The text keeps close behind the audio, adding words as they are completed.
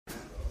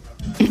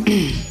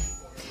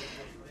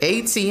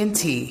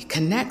AT&T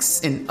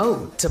connects an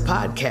ode to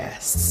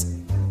podcasts.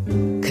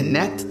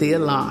 Connect the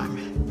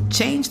alarm.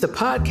 Change the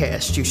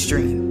podcast you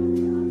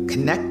stream.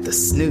 Connect the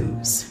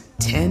snooze.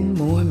 10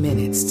 more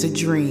minutes to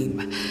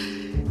dream.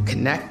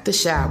 Connect the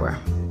shower.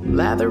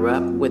 Lather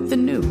up with the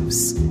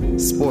news.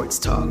 Sports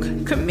talk,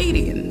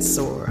 comedians,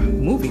 or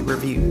movie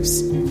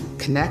reviews.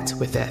 Connect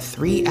with that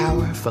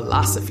 3-hour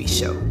philosophy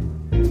show.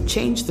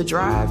 Change the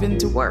drive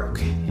into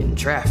work in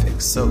traffic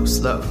so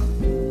slow.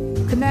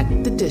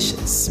 Connect the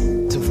dishes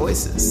to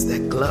voices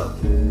that glow.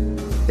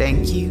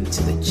 Thank you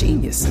to the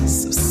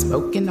geniuses of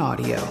spoken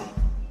audio.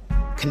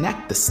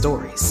 Connect the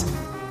stories.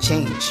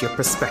 Change your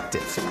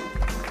perspective.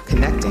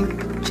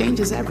 Connecting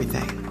changes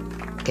everything.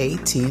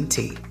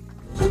 AT&T.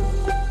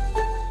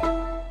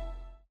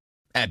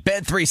 At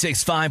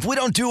Bet365, we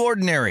don't do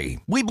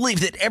ordinary. We believe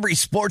that every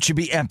sport should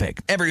be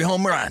epic. Every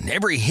home run,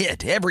 every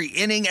hit, every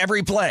inning,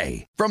 every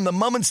play. From the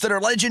moments that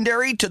are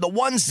legendary to the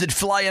ones that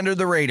fly under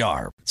the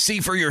radar. See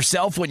for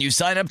yourself when you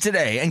sign up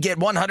today and get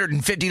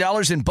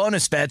 $150 in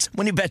bonus bets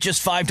when you bet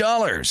just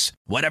 $5.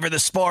 Whatever the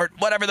sport,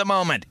 whatever the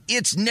moment,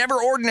 it's never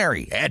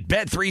ordinary at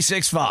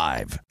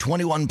Bet365.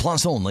 21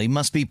 plus only.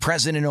 Must be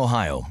present in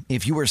Ohio.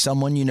 If you or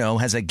someone you know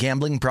has a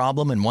gambling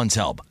problem and wants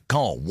help,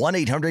 call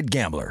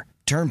 1-800-GAMBLER.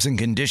 Terms and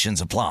conditions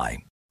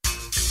apply.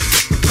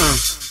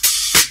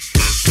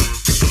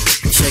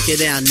 Check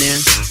it out now.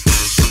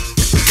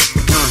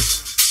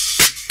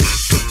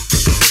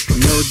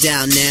 No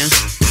doubt now.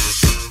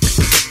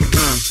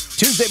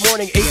 Tuesday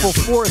morning, April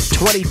 4th,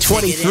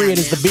 2023. It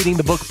is the Beating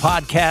the Book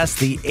podcast,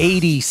 the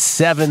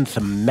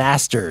 87th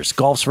Masters,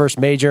 golf's first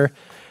major,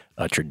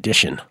 a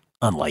tradition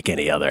unlike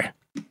any other.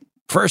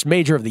 First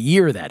major of the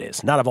year, that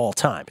is, not of all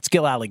time. It's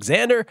Gil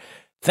Alexander.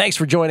 Thanks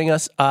for joining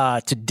us.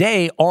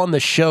 Today on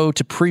the show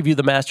to preview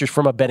the Masters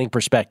from a betting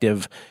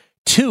perspective,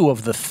 2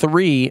 of the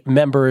 3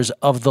 members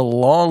of the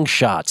Long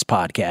Shots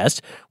podcast,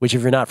 which,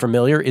 if you're not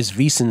familiar, is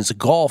VSiN's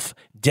golf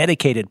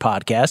dedicated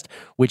podcast,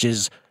 which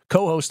is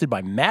co-hosted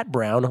by Matt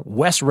Brown,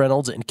 Wes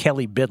Reynolds, and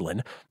Kelly Bidlin.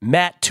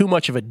 Matt, too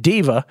much of a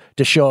diva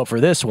to show up for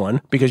this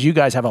one because you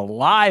guys have a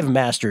live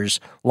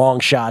Masters Long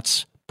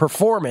Shots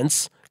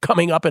performance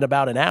coming up in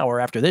about an hour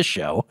after this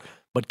show.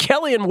 But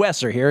Kelly and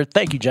Wes are here.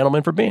 Thank you,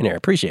 gentlemen, for being here.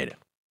 Appreciate it.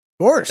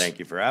 Of course. Thank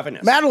you for having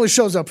us. Matt only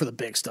shows up for the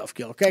big stuff,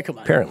 Gil. Okay, come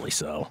on. Apparently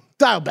so.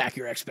 Dial back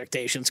your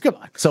expectations. Come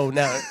on. So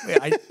now,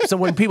 so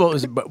when people,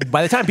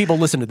 by the time people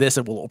listen to this,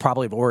 it will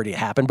probably have already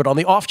happened. But on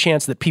the off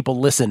chance that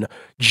people listen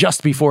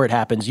just before it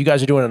happens, you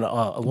guys are doing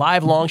a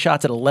live Long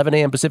Shots at 11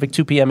 a.m. Pacific,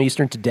 2 p.m.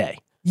 Eastern today.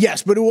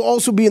 Yes, but it will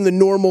also be in the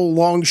normal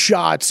Long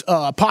Shots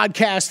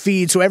podcast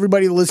feed. So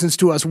everybody that listens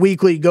to us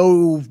weekly,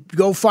 go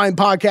find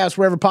podcasts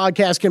wherever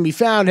podcasts can be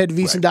found. Head to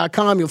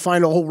VSiN.com. You'll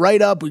find a whole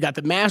write-up. We got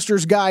the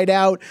Masters guide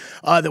out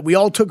that we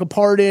all took a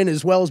part in,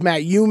 as well as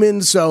Matt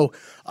Heumann. So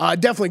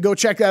definitely go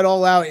check that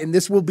all out. And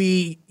this will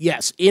be,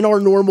 yes, in our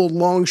normal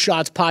Long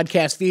Shots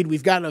podcast feed.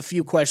 We've gotten a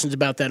few questions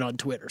about that on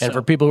Twitter. And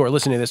for people who are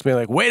listening to this, being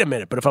like, wait a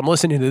minute, but if I'm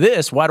listening to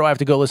this, why do I have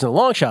to go listen to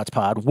Long Shots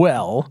pod?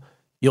 Well,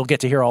 you'll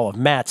get to hear all of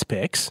Matt's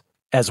picks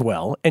as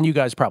well, and you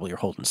guys probably are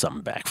holding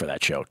something back for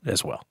that show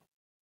as well.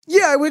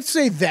 Yeah, I would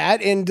say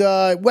that. And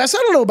Wes, I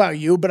don't know about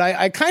you, but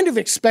I kind of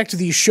expect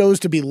these shows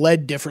to be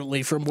led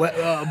differently from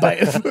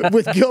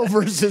with Gil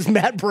versus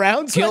Matt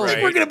Brown. So I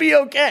think we're going to be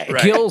okay.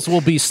 Right. Gil's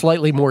will be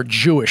slightly more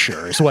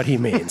Jewisher, is what he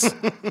means.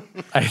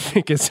 I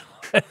think it's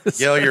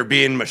Gil, you're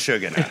being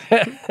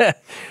Meshuggah.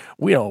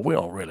 We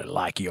don't really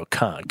like your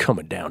kind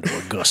coming down to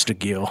Augusta,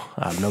 Gil.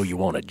 I know you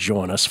want to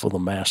join us for the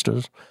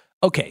Masters.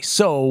 Okay,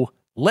 so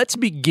let's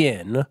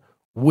begin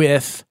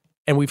with,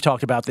 and we've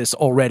talked about this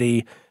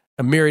already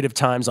a myriad of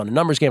times on a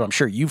numbers game. I'm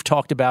sure you've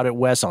talked about it,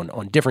 Wes,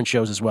 on different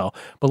shows as well.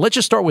 But let's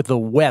just start with the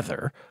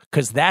weather,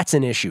 because that's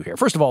an issue here.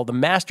 First of all, the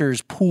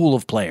Masters pool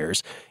of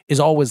players is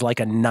always like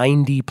a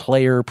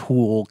 90-player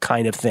pool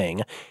kind of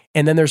thing.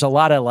 And then there's a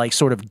lot of like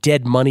sort of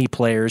dead money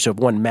players who have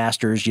won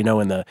Masters, you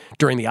know,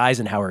 during the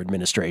Eisenhower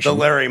administration. The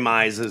Larry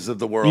Mizes of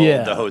the world,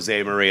 the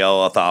Jose Maria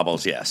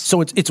Olazabals, yes.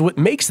 So it's what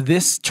makes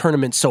this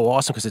tournament so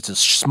awesome, because it's a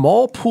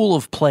small pool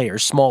of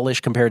players,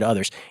 smallish compared to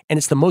others, and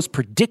it's the most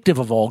predictive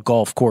of all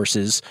golf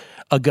courses.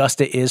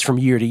 Augusta is from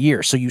year to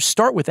year. So you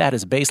start with that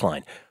as a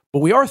baseline. But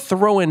we are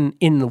throwing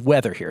in the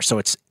weather here. So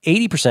it's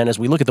 80% as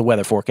we look at the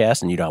weather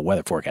forecast, and you know how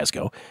weather forecasts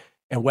go.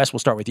 And Wes, we'll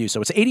start with you.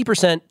 So it's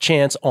 80%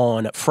 chance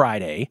on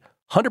Friday,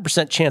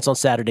 100% chance on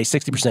Saturday,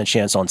 60%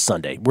 chance on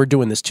Sunday. We're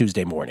doing this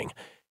Tuesday morning.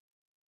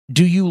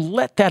 Do you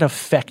let that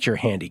affect your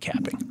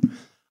handicapping?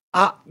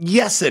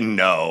 Yes and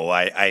no,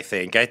 I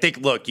think. I think,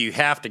 look, you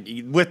have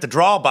to, with the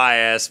draw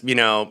bias, you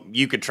know,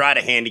 you could try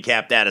to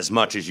handicap that as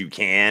much as you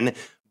can,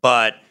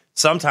 but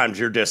sometimes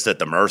you're just at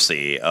the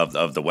mercy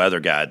of the weather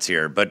gods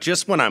here. But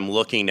just when I'm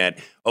looking at,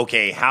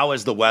 okay, how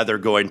is the weather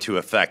going to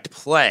affect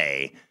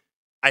play?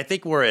 I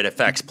think where it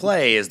affects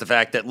play is the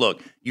fact that,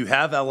 look, you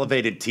have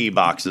elevated tee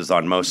boxes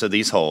on most of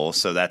these holes,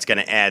 so that's going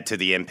to add to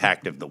the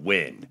impact of the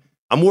wind.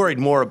 I'm worried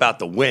more about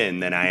the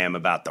wind than I am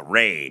about the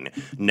rain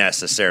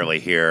necessarily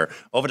here.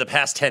 Over the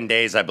past 10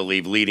 days, I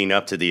believe, leading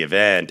up to the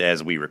event,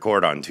 as we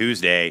record on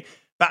Tuesday,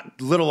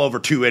 about a little over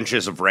 2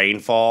 inches of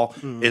rainfall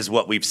is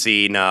what we've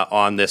seen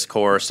on this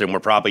course, and we're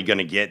probably going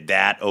to get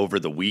that over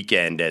the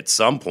weekend at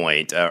some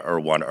point, or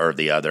one or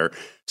the other.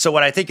 So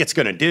what I think it's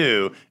going to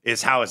do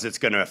is how is it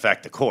going to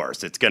affect the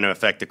course? It's going to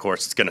affect the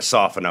course. It's going to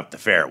soften up the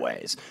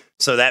fairways.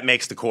 So that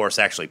makes the course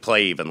actually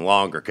play even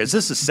longer because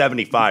this is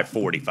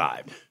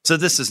 75-45. So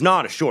this is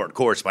not a short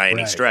course by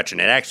any stretch,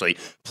 and it actually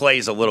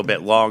plays a little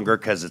bit longer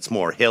because it's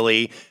more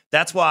hilly.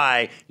 That's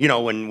why,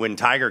 when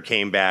Tiger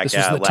came back this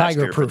was the last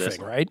Tiger year for proofing, this,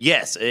 right?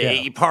 Yes,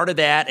 part of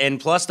that, and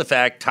plus the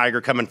fact Tiger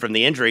coming from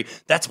the injury,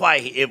 that's why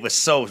it was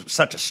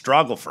such a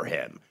struggle for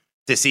him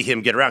to see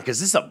him get around because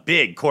this is a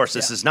big course.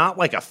 This is not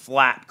like a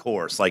flat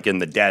course like in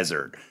the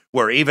desert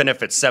where even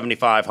if it's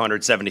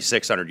 7,500,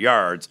 7,600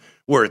 yards,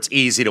 where it's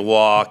easy to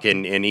walk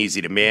and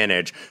easy to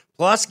manage,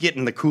 plus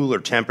getting the cooler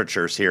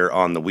temperatures here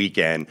on the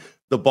weekend,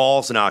 the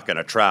ball's not going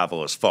to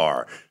travel as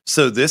far.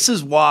 So this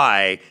is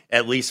why,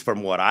 at least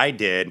from what I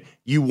did,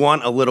 you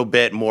want a little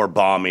bit more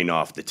bombing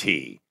off the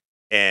tee.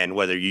 And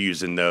whether you're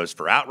using those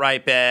for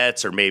outright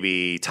bets or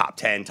maybe top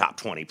 10, top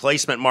 20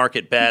 placement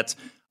market bets,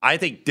 I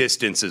think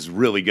distance is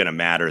really going to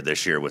matter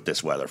this year with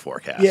this weather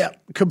forecast. Yeah,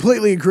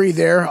 completely agree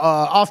there.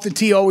 Off the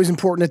tee, always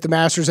important at the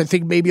Masters. I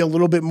think maybe a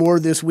little bit more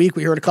this week.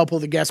 We heard a couple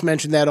of the guests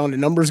mention that on the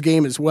numbers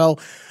game as well.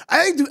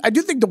 I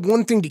do think the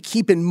one thing to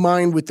keep in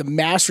mind with the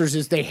Masters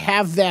is they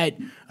have that,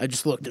 I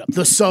just looked it up,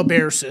 the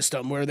sub-air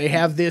system where they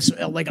have this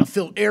like a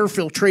air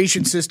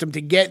filtration system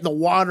to get the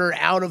water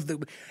out of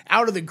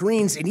the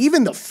greens and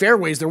even the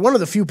fairways. They're one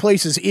of the few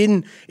places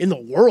in the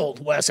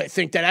world, Wes, I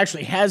think, that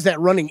actually has that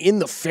running in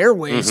the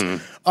fairways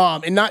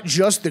and not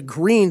just the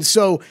greens.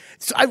 So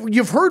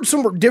you've heard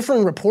some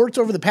different reports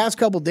over the past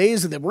couple of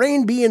days of the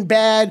rain being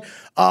bad,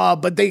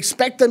 but they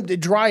expect them to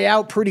dry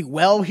out pretty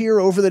well here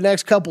over the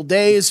next couple of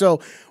days.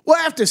 So we'll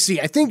have to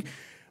see. I think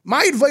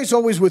my advice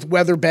always with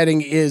weather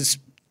betting is,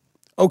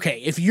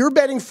 okay, if you're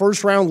betting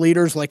first-round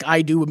leaders like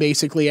I do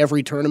basically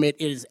every tournament,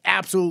 it is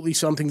absolutely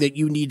something that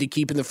you need to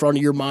keep in the front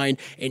of your mind,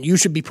 and you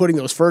should be putting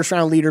those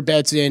first-round leader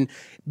bets in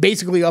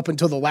basically up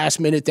until the last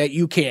minute that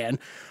you can,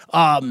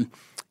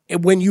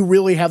 when you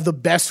really have the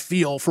best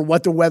feel for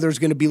what the weather is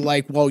going to be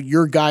like while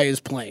your guy is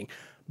playing.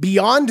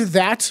 Beyond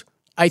that,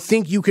 I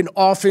think you can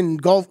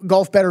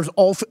golf bettors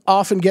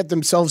often get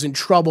themselves in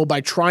trouble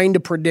by trying to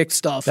predict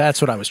stuff.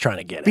 That's what I was trying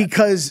to get at.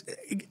 Because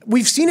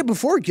we've seen it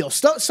before, Gil.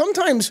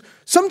 Sometimes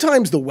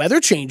the weather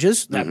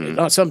changes.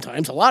 Not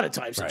sometimes, a lot of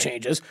times it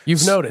changes.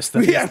 You've noticed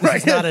that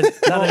it's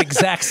not an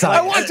exact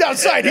science. I walked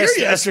outside here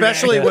yesterday.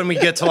 Especially when we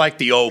get to like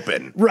the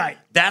Open. Right.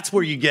 That's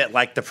where you get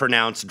like the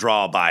pronounced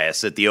draw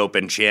bias at the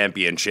Open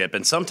Championship.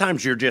 And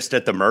sometimes you're just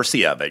at the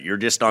mercy of it. You're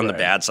just on the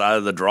bad side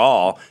of the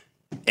draw.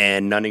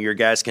 And none of your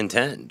guys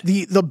contend.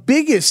 The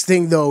biggest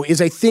thing, though, is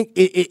I think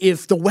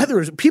if the weather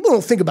is, people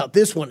don't think about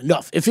this one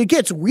enough. If it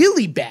gets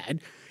really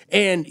bad,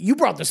 and you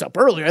brought this up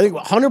earlier, I think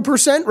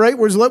 100%, right?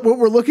 Was what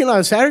we're looking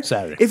on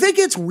Saturday. If it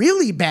gets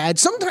really bad,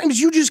 sometimes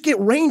you just get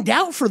rained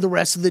out for the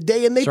rest of the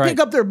day, and they pick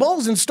up their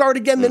balls and start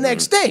again the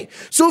next day.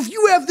 So if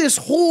you have this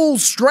whole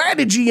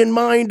strategy in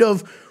mind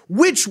of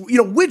which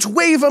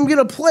wave I'm going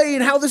to play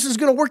and how this is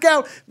going to work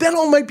out, that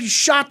all might be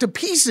shot to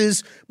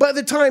pieces by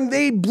the time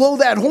they blow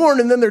that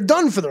horn and then they're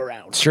done for the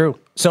round. It's true.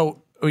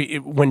 So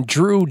when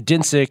Drew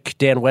Dinsick,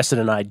 Dan Weston,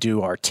 and I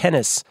do our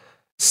tennis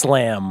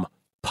slam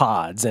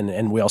pods,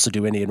 and we also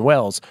do Indian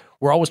Wells,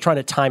 we're always trying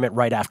to time it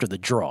right after the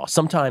draw.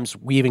 Sometimes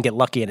we even get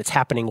lucky and it's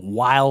happening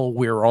while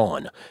we're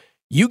on.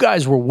 You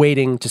guys were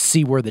waiting to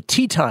see where the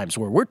tee times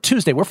were. We're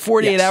Tuesday. We're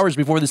 48 hours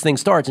before this thing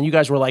starts, and you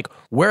guys were like,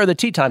 where are the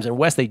tee times? And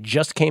Wes, they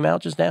just came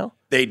out just now?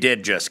 They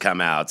did just come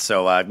out.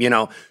 So,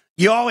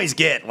 you always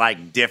get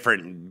like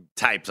different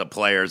types of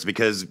players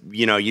because,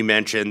 you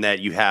mentioned that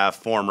you have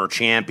former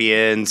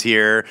champions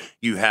here.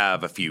 You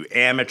have a few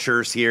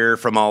amateurs here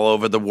from all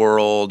over the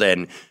world.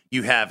 And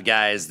you have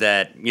guys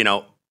that,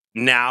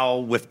 now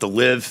with the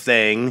live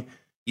thing,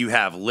 you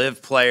have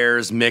live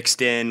players mixed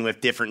in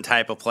with different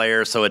type of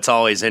players. So it's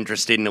always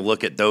interesting to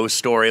look at those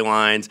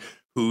storylines,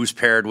 who's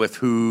paired with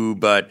who.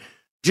 But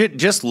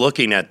just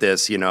looking at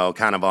this,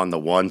 kind of on the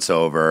once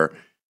over,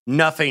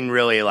 nothing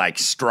really like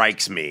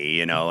strikes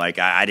me, like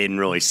I didn't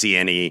really see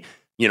any,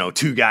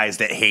 two guys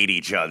that hate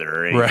each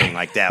other or anything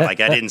like that.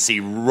 Like I didn't see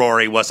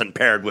Rory wasn't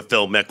paired with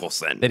Phil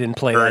Mickelson. They didn't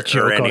play that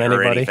joke on anybody.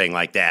 Or anything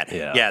like that.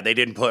 Yeah, they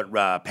didn't put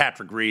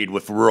Patrick Reed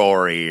with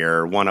Rory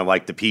or one of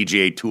like the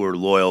PGA Tour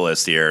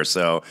loyalists here.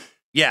 So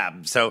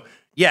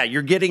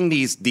you're getting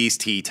these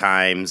tee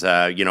times,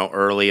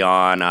 early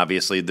on.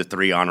 Obviously, the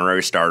 3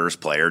 honorary starters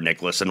player,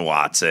 Nicklaus and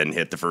Watson,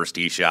 hit the first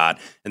tee shot.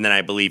 And then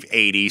I believe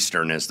 8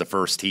 Eastern is the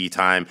first tee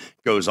time,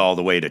 goes all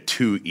the way to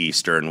 2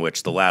 Eastern,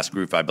 which the last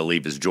group, I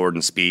believe, is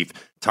Jordan Spieth,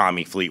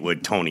 Tommy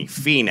Fleetwood, Tony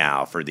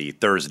Finau for the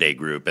Thursday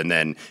group, and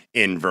then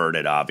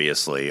inverted,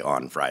 obviously,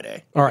 on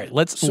Friday. All right,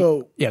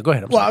 go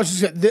ahead.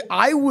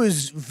 I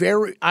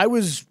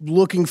was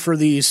looking for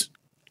these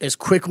as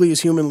quickly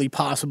as humanly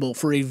possible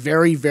for a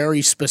very,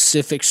 very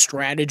specific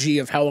strategy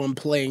of how I'm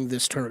playing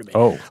this tournament.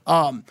 Oh.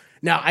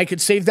 Now, I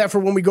could save that for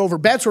when we go over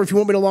bets, or if you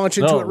want me to launch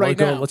into it right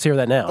now. Let's hear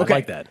that now. Okay. I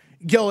like that.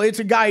 Gil, it's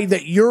a guy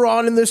that you're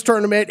on in this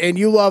tournament and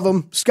you love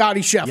him,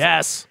 Scotty Scheffler.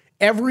 Yes.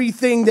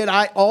 Everything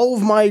that all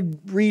of my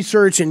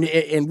research,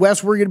 and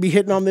Wes, we're going to be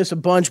hitting on this a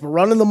bunch, but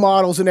running the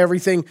models and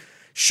everything,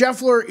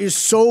 Scheffler is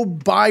so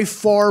by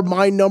far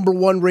my number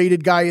one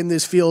rated guy in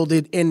this field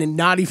and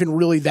not even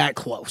really that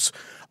close.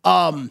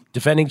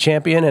 Defending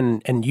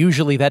champion, and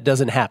usually that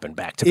doesn't happen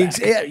back to back.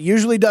 It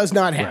usually does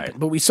not happen. Right.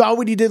 But we saw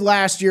what he did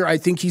last year. I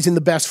think he's in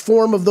the best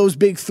form of those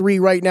big three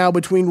right now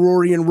between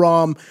Rory and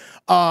Rahm.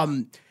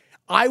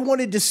 I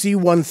wanted to see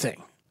one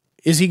thing.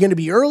 Is he going to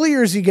be early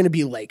or is he going to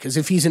be late? Because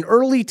if he's an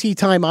early tee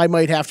time, I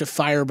might have to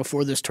fire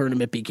before this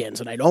tournament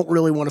begins, and I don't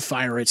really want to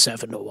fire at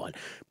 7-1.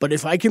 But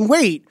if I can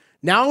wait,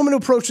 now I'm going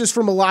to approach this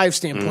from a live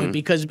standpoint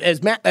because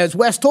as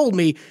Wes told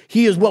me,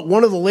 he is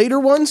one of the later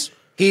ones?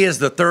 He is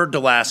the third to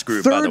last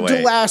group, by the way. Third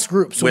to last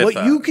group. So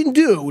what you can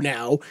do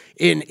now,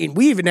 and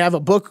we even have a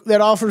book that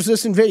offers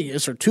this in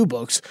Vegas, or two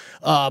books,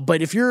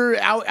 but if you're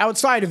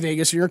outside of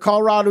Vegas, you're in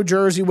Colorado,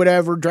 Jersey,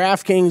 whatever,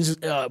 DraftKings,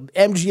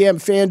 MGM,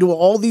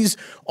 FanDuel,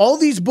 all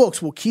these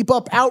books will keep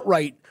up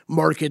outright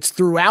markets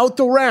throughout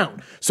the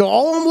round. So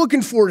all I'm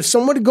looking for is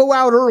someone to go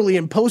out early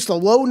and post a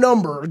low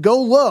number,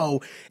 go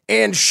low,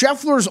 and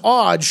Scheffler's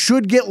odds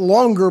should get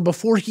longer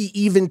before he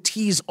even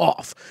tees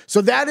off.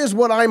 So that is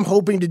what I'm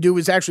hoping to do,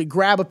 is actually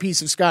grab a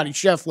piece of Scotty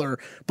Scheffler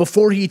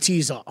before he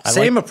tees off.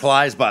 Same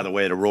applies, by the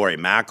way, to Rory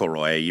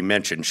McIlroy. You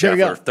mentioned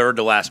Scheffler, third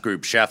to last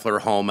group, Scheffler,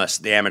 Homa,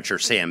 the amateur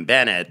Sam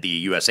Bennett, the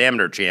U.S.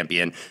 amateur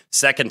champion.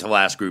 Second to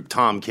last group,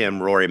 Tom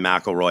Kim, Rory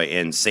McIlroy,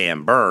 and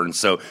Sam Burns.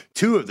 So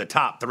two of the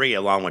top three,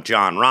 along with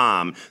Jon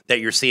Rahm, that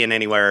you're seeing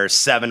anywhere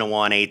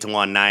 7-1, 8-1,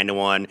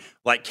 9-1.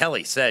 Like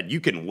Kelly said, you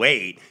can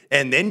wait,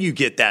 and then you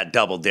get that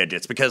double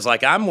digits, because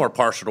like I'm more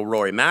partial to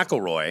Rory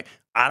McIlroy.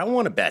 I don't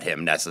want to bet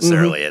him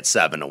necessarily at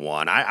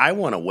 7-1. I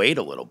want to wait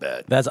a little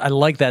bit. I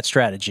like that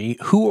strategy.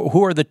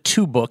 Who are the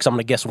two books? I'm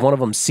going to guess one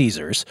of them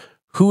Caesars.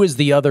 Who is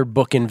the other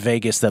book in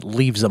Vegas that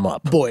leaves them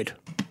up? Boyd.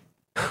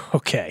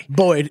 Okay.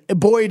 Boyd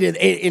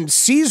and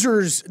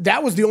Caesars,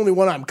 that was the only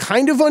one I'm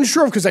kind of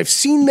unsure of because I've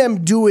seen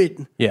them do it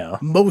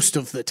most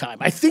of the time.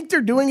 I think they're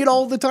doing it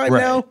all the time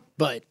now,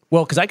 but...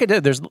 Well, because I could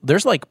tell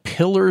there's like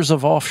pillars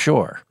of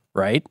offshore,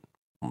 right?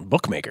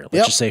 Bookmaker,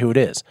 let's just say who it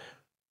is.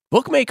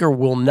 Bookmaker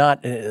will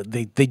not,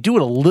 they do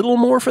it a little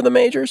more for the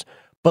majors,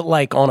 but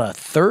like on a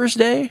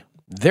Thursday,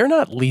 they're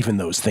not leaving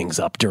those things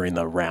up during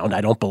the round, I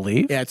don't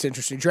believe. Yeah, it's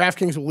interesting.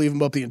 DraftKings will leave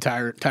them up the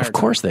entire Of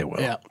course they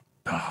will. Yeah.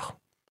 Oh.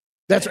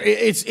 That's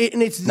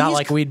it's not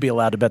like we'd be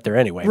allowed to bet there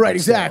anyway. Right,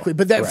 exactly.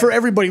 But that for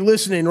everybody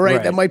listening,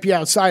 right, that might be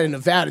outside of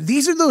Nevada.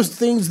 These are those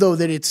things though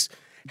that it's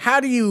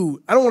how do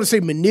you, I don't want to say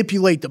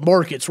manipulate the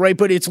markets, right?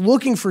 But it's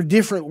looking for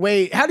different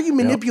ways. How do you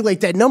manipulate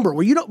that number?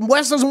 Well,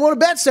 Wes doesn't want to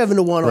bet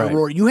 7-1 on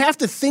Rory. You have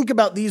to think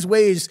about these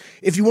ways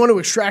if you want to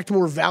extract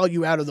more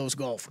value out of those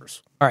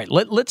golfers. All right,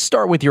 let's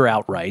start with your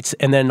outrights,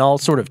 and then I'll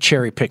sort of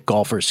cherry pick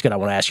golfers that I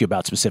want to ask you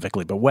about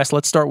specifically. But Wes,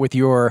 let's start with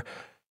your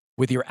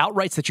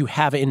outrights that you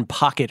have in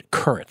pocket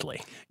currently.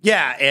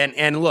 Yeah,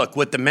 and look,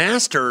 with the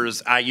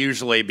Masters, I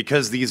usually,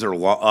 because these are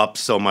up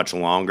so much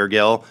longer,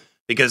 Gil,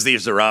 because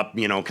these are up,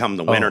 come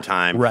the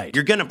wintertime,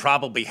 you're going to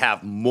probably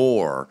have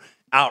more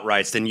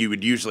outrights than you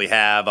would usually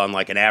have on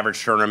like an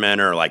average tournament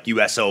or like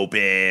U.S.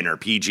 Open or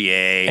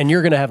PGA. And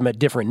you're going to have them at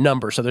different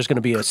numbers, so there's going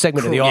to be a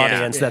segment of the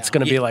audience that's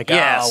going to be like, so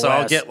Wes.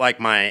 I'll get like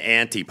my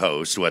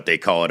anti-post, what they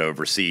call it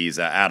overseas,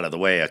 out of the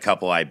way. A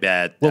couple I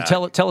bet. Well,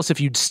 tell us if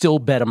you'd still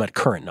bet them at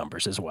current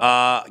numbers as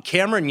well.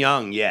 Cameron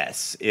Young,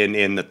 yes,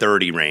 in the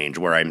 30 range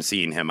where I'm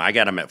seeing him. I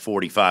got him at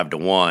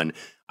 45-1.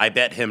 I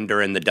bet him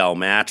during the Dell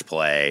match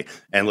play,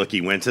 and look,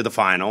 he went to the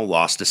final,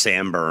 lost to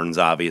Sam Burns,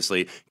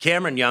 obviously.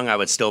 Cameron Young, I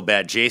would still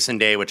bet. Jason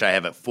Day, which I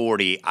have at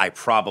 40, I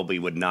probably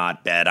would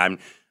not bet.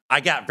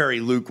 I got very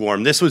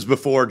lukewarm. This was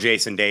before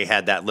Jason Day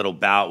had that little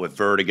bout with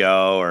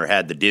vertigo or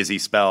had the dizzy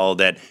spell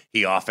that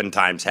he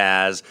oftentimes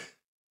has.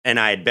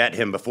 And I had bet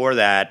him before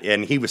that,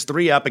 and he was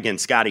 3 up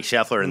against Scotty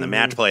Scheffler in the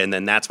match play, and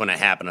then that's when it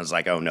happened. I was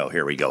like, oh, no,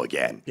 here we go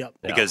again.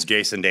 Because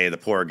Jason Day, the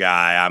poor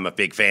guy, I'm a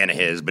big fan of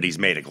his, but he's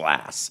made of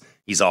glass.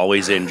 He's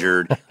always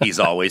injured. He's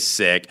always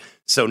sick.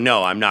 So,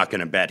 no, I'm not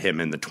going to bet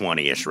him in the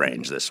 20-ish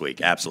range this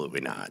week.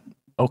 Absolutely not.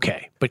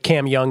 Okay. But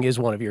Cam Young is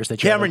one of yours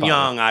that you Cameron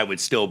Young, I would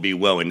still be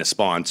willing to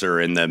sponsor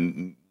in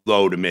the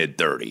low to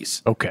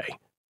mid-30s. Okay.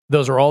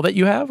 Those are all that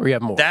you have, or you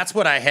have more? That's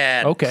what I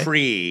had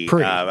pre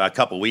a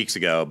couple weeks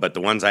ago, but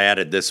the ones I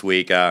added this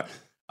week,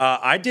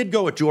 I did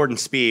go with Jordan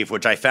Spieth,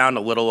 which I found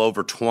a little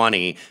over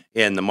 20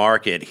 in the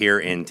market here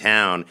in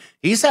town.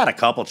 He's had a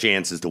couple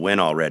chances to win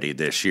already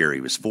this year.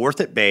 He was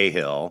 4th at Bay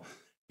Hill.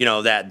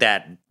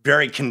 That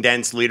very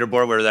condensed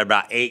leaderboard where there are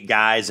about 8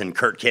 guys, and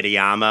Kurt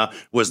Kitayama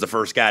was the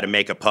first guy to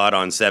make a putt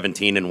on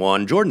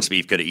 17-1. Jordan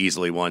Spieth could have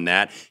easily won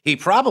that. He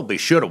probably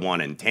should have won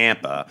in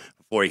Tampa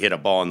before he hit a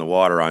ball in the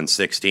water on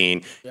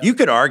 16. Yeah. You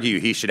could argue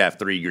he should have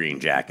 3 green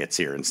jackets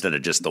here instead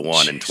of just the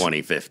one in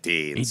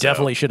 2015. He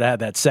definitely should have had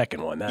that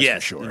second one, that's for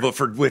sure.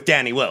 But with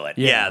Danny Willett.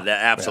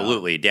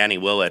 Absolutely. Yeah. Danny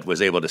Willett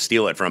was able to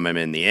steal it from him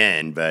in the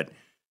end, but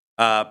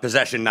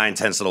Possession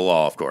 9/10 of the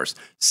law, of course.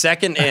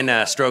 Second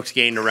in strokes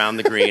gained around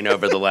the green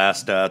over the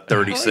last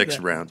 36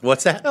 rounds.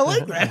 What's that? I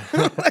like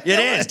that. It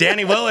is.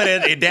 Danny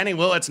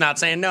Willett's not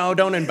saying, no,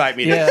 don't invite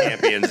me to the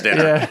Champions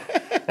Dinner.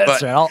 Yeah.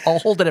 That's right. I'll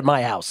hold it at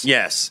my house.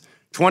 Yes.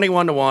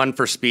 21-1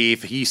 for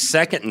Spieth. He's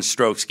second in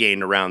strokes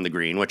gained around the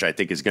green, which I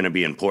think is going to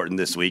be important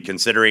this week,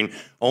 considering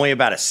only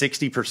about a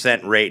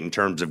 60% rate in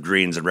terms of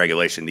greens in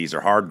regulation. These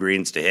are hard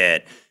greens to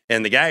hit.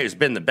 And the guy who's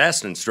been the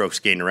best in strokes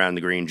gained around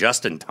the green,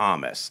 Justin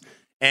Thomas.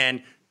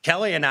 And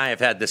Kelly and I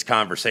have had this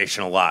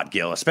conversation a lot,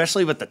 Gil,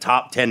 especially with the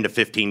top 10 to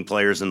 15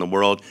 players in the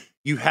world.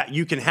 You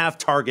can have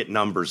target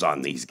numbers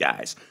on these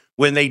guys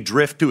when they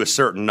drift to a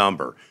certain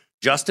number.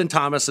 Justin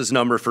Thomas's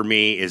number for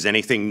me is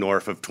anything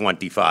north of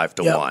 25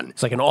 to 1.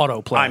 It's like an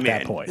auto play at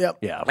that point. Yep.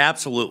 Yeah,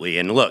 absolutely.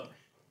 And look,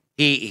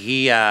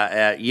 he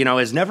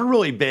has never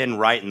really been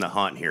right in the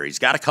hunt here. He's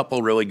got a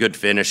couple really good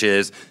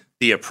finishes.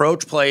 The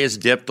approach play has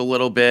dipped a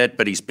little bit,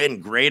 but he's been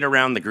great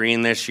around the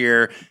green this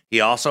year.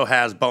 He also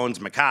has Jim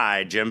Bones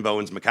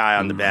Mackay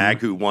on the bag,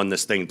 who won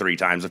this thing 3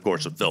 times, of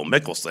course, with Phil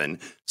Mickelson.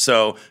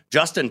 So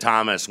Justin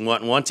Thomas,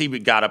 once he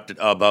got up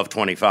to above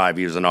 25,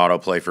 he was an auto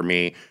play for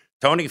me.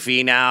 Tony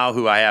Finau,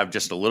 who I have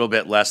just a little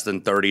bit less than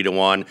 30 to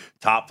 1,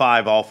 top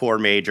 5 all 4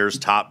 majors,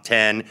 top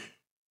 10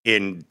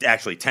 in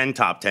actually 10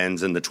 top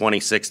 10s in the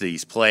 26 that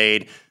he's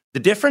played. The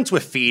difference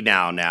with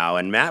Finau now,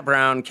 and Matt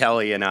Brown,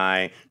 Kelly, and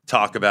I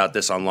talk about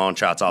this on Long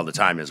Shots all the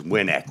time, is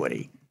win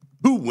equity.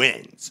 Who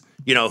wins?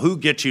 Who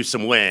gets you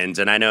some wins?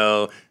 And I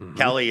know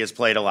Kelly has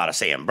played a lot of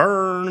Sam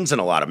Burns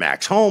and a lot of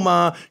Max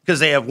Homa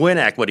because they have win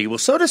equity. Well,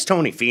 so does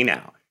Tony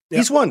Finau. Yep.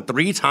 He's won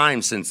 3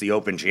 times since the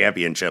Open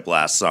Championship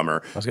last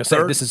summer. I was going to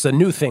say, this is a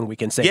new thing we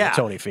can say to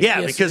Tony Finau.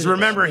 Yeah, because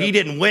remember, he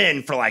didn't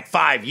win for like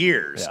 5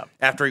 years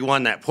after he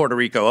won that Puerto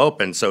Rico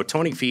Open. So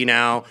Tony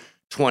Finau,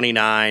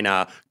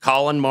 29.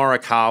 Colin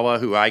Morikawa,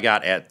 who I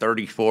got at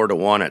 34 to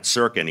 1 at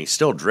Circa, and he's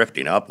still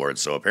drifting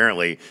upwards. So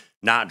apparently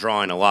not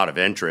drawing a lot of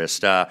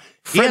interest.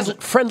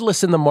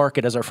 Friendless in the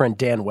market, as our friend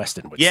Dan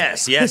Weston would say.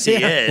 Yes, he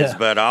is,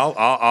 but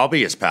I'll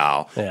be his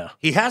pal. Yeah.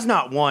 He has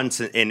not won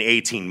in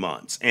 18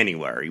 months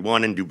anywhere. He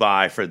won in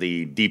Dubai for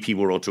the DP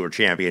World Tour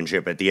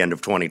Championship at the end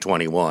of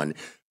 2021.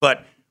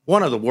 But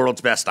one of the world's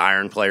best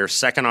iron players,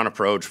 second on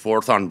approach,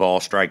 4th on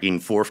ball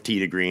striking, 4th tee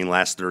to green,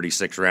 last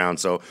 36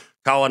 rounds. So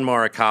Colin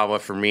Morikawa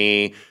for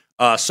me.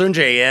 Sun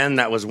Jae-in,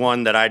 that was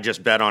one that I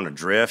just bet on a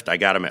drift. I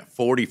got him at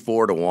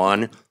 44 to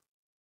 1.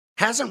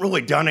 Hasn't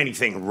really done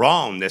anything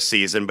wrong this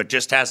season, but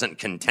just hasn't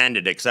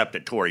contended except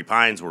at Torrey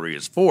Pines, where he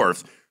was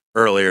 4th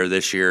earlier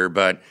this year.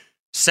 But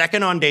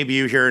second on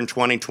debut here in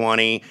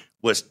 2020,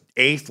 was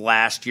 8th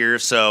last year.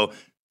 So,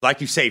 like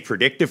you say,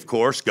 predictive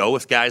course, go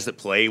with guys that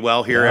play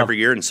well here every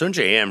year. And Sun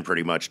Jae-in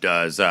pretty much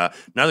does.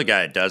 Another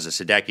guy that does is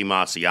Hideki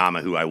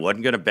Matsuyama, who I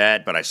wasn't going to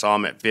bet, but I saw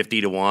him at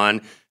 50 to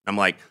 1. I'm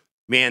like,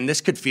 man,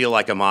 this could feel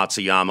like a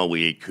Matsuyama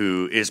week,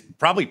 who is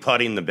probably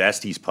putting the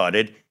best he's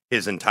putted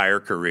his entire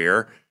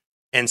career.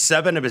 And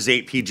 7 of his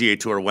 8 PGA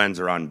Tour wins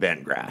are on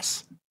bent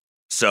grass.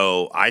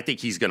 So I think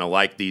he's going to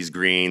like these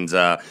greens.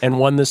 And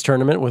won this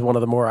tournament with one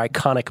of the more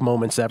iconic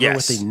moments ever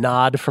with the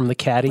nod from the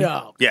caddy.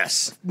 Oh,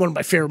 yes. One of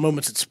my favorite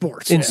moments in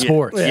sports.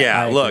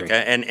 Yeah, look,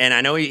 and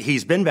I know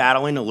he's been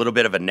battling a little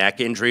bit of a neck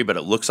injury, but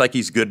it looks like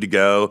he's good to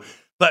go.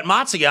 But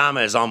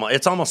Matsuyama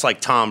is almost like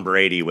Tom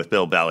Brady with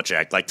Bill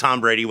Belichick. Like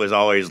Tom Brady was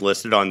always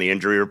listed on the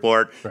injury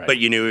report, but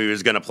you knew he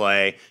was going to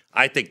play.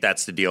 I think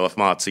that's the deal with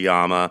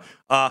Matsuyama.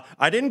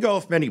 I didn't go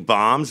with many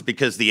bombs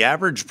because the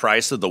average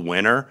price of the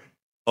winner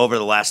over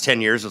the last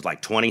 10 years is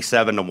like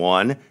 27 to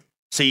 1.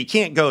 So you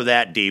can't go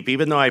that deep,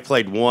 even though I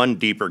played one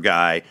deeper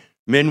guy,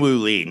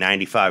 Minwoo Lee,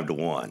 95 to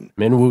 1.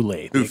 Minwoo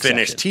Lee, who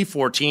finished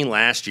T14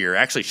 last year,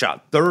 actually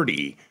shot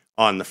 30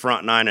 on the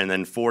front 9 and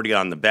then 40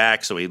 on the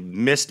back. So he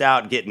missed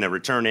out getting a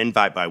return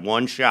invite by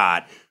 1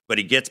 shot, but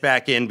he gets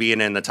back in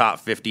being in the top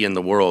 50 in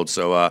the world.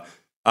 So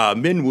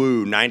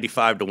Minwoo,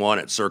 95 to 1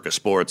 at Circa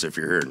Sports if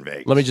you're here in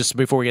Vegas. Let me just,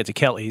 before we get to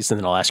Kelly's, and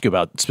then I'll ask you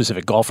about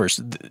specific golfers,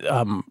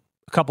 a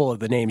couple of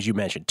the names you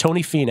mentioned.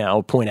 Tony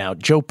Finau, point out,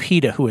 Joe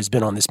Pita, who has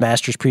been on this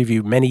Masters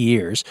preview many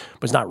years,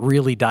 but is not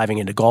really diving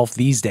into golf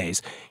these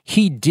days.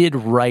 He did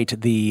write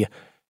the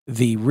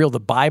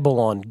Bible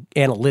on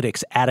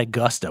analytics at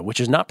Augusta, which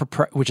is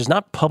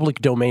not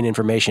public domain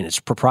information. It's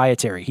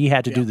proprietary. He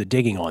had to do the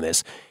digging on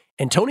this.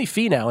 And Tony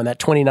Finau in that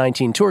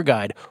 2019 tour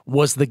guide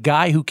was the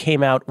guy who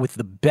came out with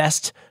the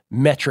best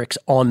metrics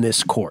on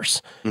this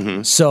course.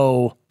 Mm-hmm.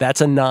 So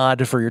that's a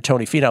nod for your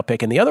Tony Finau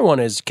pick. And the other one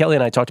is, Kelly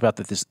and I talked about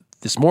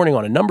this morning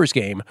on a numbers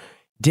game.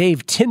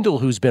 Dave Tyndall,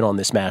 who's been on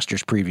this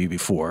Masters preview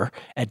before,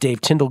 at Dave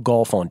Tyndall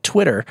Golf on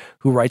Twitter,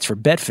 who writes for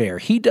Betfair,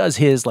 he does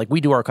his, like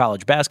we do our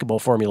college basketball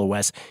formula,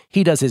 Wes,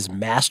 he does his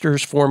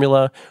Masters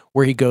formula,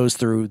 where he goes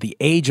through the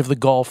age of the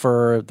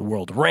golfer, the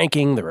world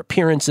ranking, their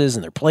appearances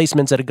and their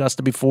placements at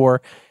Augusta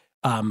before,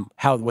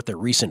 what their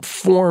recent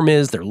form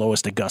is, their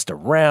lowest Augusta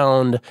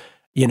round,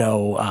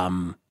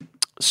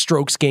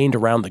 strokes gained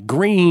around the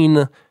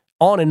green,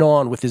 on and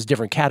on with his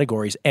different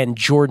categories. And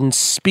Jordan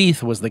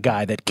Spieth was the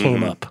guy that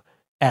came up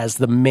as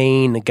the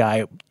main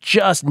guy,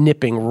 just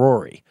nipping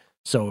Rory.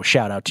 So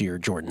shout out to your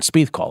Jordan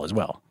Spieth call as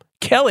well.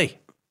 Kelly,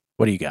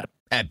 what do you got?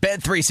 At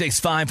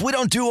Bet365, we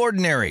don't do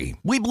ordinary.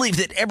 We believe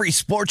that every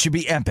sport should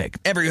be epic.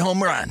 Every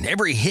home run,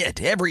 every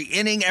hit, every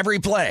inning, every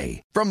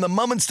play. From the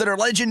moments that are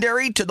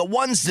legendary to the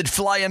ones that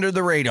fly under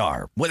the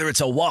radar. Whether it's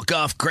a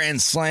walk-off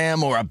grand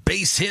slam or a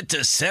base hit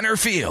to center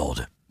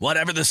field.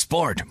 Whatever the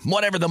sport,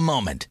 whatever the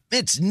moment.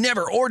 It's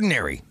never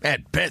ordinary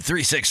at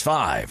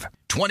Bet365.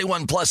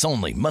 21 plus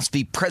only. Must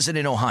be present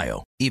in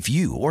Ohio. If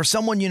you or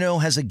someone you know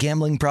has a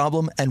gambling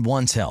problem and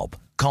wants help,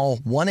 call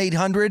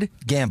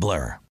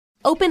 1-800-GAMBLER.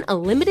 Open a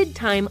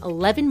limited-time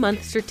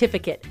 11-month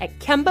certificate at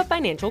Kemba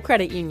Financial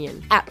Credit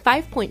Union. At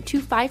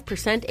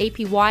 5.25%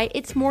 APY,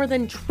 it's more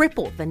than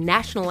triple the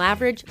national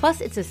average,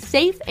 plus it's a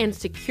safe and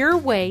secure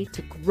way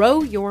to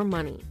grow your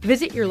money.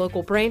 Visit your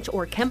local branch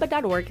or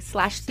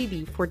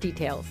kemba.org/cb for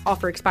details.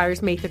 Offer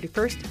expires May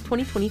 31st,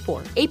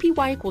 2024.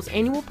 APY equals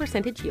annual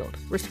percentage yield.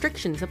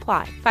 Restrictions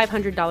apply.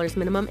 $500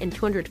 minimum and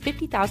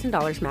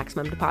 $250,000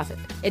 maximum deposit.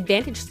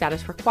 Advantage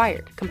status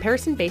required.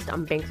 Comparison based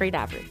on bank rate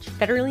average.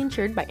 Federally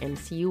insured by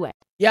NCUA.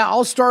 Yeah,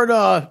 I'll start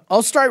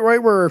right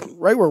where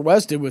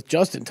Wes did with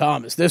Justin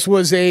Thomas. This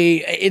was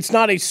it's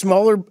not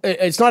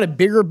a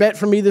bigger bet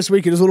for me this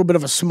week. It is a little bit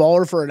of a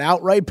smaller for an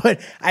outright, but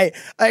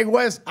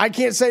Wes, I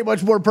can't say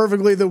much more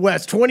perfectly than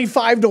Wes.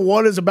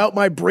 25-1 is about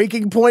my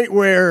breaking point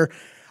where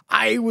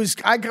I was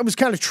kind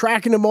of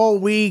tracking him all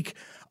week.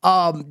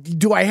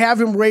 Do I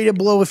have him rated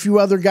below a few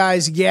other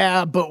guys?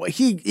 Yeah, but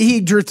he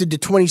drifted to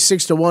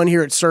 26-1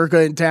 here at Circa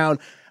in town.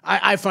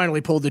 I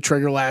finally pulled the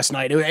trigger last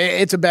night.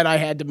 It's a bet I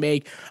had to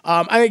make.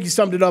 I think you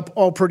summed it up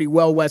all pretty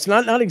well, Wes.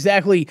 Not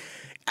exactly.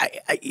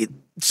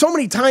 So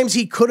many times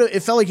it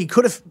felt like he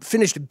could have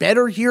finished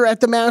better here at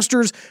the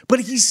Masters, but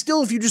he's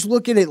still, if you just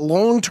look at it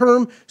long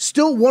term,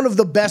 still one of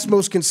the best,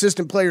 most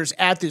consistent players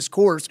at this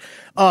course.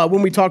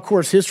 When we talk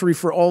course history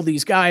for all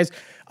these guys.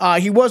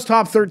 He was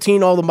top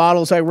 13, all the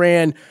models I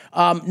ran.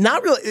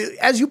 Not really,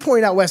 as you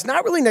pointed out, Wes,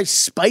 not really nice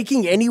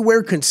spiking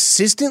anywhere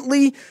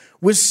consistently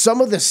with some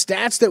of the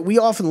stats that we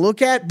often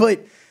look at,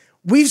 but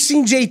we've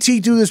seen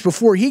JT do this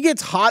before. He gets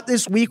hot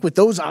this week with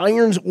those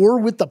irons or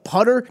with the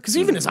putter, because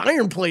even his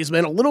iron play's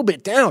been a little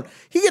bit down.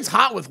 He gets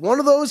hot with one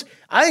of those.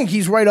 I think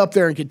he's right up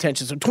there in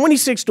contention. So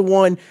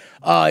 26-1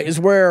 is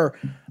where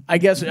I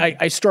guess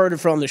I started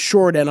from the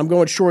short end. I'm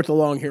going short to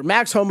long here.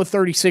 Max Homa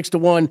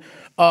 36-1.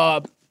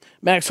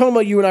 Max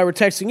Homa, you and I were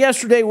texting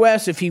yesterday,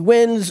 Wes, if he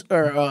wins,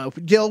 or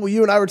Gil,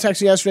 you and I were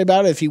texting yesterday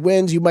about it. If he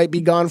wins, you might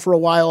be gone for a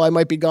while. I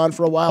might be gone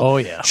for a while. Oh,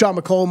 yeah. Sean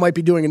McCollum might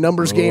be doing a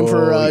numbers game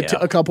for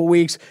a couple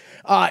weeks.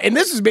 And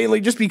this is mainly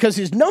just because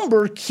his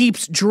number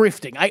keeps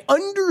drifting. I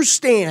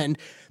understand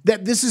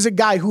that this is a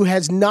guy who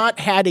has not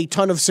had a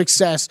ton of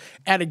success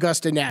at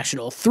Augusta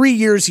National. 3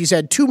 years, he's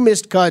had 2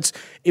 missed cuts.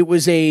 It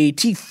was a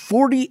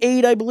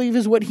T48, I believe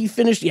is what he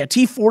finished. Yeah,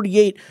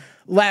 T48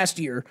 last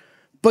year.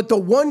 But the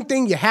one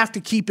thing you have to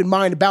keep in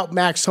mind about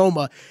Max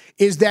Homa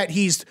is that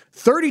he's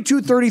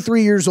 32,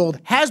 33 years old,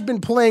 has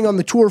been playing on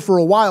the tour for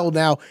a while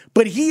now,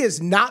 but he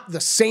is not the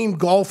same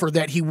golfer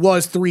that he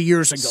was 3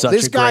 years ago.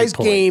 This guy's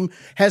game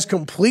has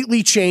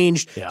completely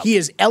changed. Yep. He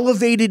is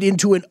elevated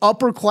into an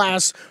upper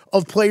class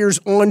of players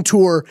on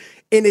tour.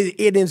 And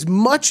it as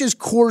much as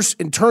course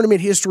and tournament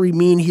history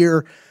mean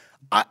here,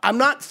 I'm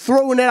not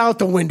throwing it out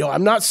the window.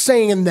 I'm not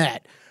saying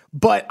that.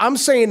 But I'm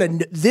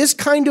saying this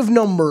kind of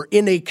number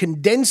in a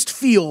condensed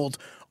field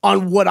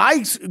on what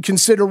I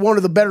consider one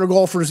of the better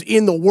golfers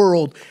in the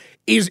world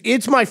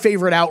it's my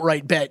favorite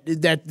outright bet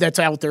that's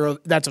out there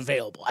that's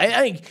available. I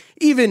think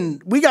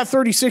even we got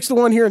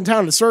 36-1 here in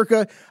town at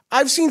Circa.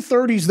 I've seen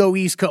 30s though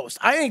East Coast.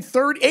 I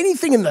think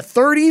anything in the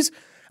 30s,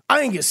 I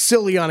think is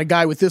silly on a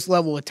guy with this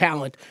level of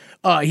talent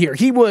here.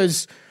 He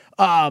was.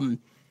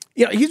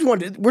 He's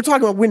won. We're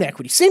talking about win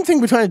equity. Same thing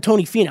between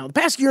Tony Finau. The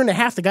past year and a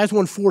half, the guy's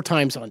won 4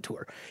 times on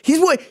tour.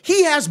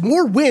 He has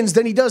more wins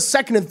than he does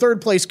second and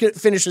third place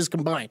finishes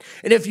combined.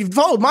 And if you've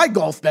followed my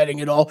golf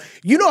betting at all,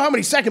 you know how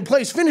many second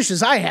place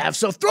finishes I have.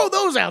 So throw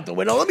those out the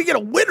window. Let me get a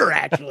winner,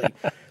 actually.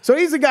 So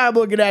he's the guy I'm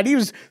looking at. He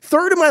was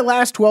third in my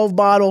last 12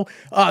 bottle,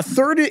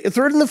 third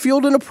in the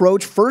field in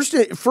approach, first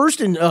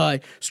in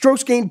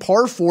strokes gained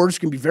par 4, which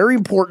can be very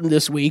important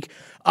this week.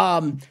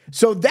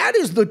 So that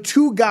is the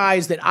 2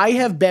 guys that I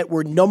have bet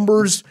where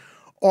numbers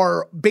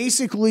are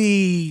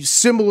basically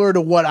similar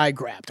to what I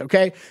grabbed.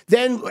 Okay.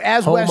 Then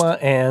as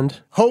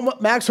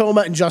Max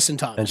Homa and Justin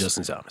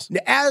Thomas.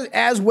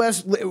 As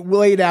Wes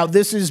laid out,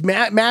 this is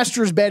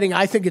Masters betting.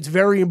 I think it's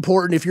very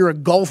important if you're a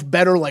golf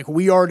bettor like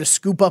we are to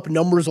scoop up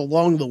numbers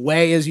along the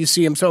way as you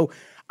see them. So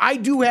I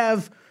do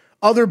have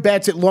other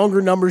bets at longer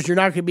numbers you're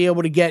not going to be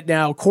able to get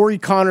now. Corey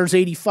Connors,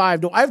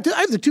 85. I have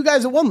the 2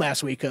 guys that won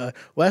last week,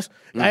 Wes.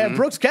 Mm-hmm. I have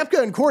Brooks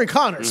Koepka and Corey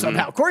Connors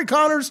somehow. Corey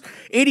Connors,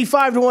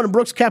 85-1, and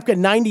Brooks Koepka,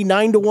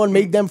 99-1.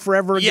 Made them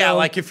forever ago. Yeah,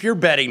 like if you're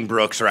betting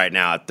Brooks right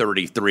now at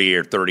 33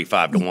 or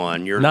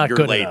 35-1, you're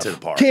late to the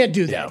party. Can't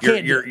do that.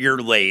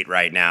 You're late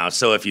right now.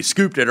 So if you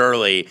scooped it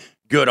early,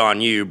 good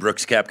on you.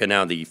 Brooks Koepka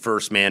now the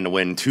first man to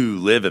win 2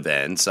 live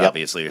events. Yep.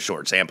 Obviously a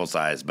short sample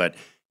size, but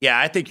Yeah,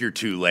 I think you're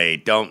too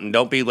late.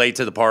 Don't be late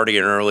to the party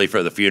and early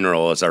for the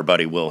funeral, as our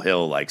buddy Will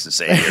Hill likes to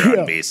say here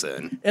on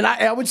VSiN. And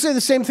I would say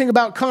the same thing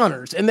about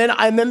Connors. And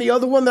then the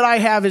other one that I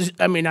have is,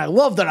 I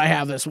love that I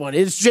have this one.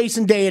 It's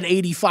Jason Day at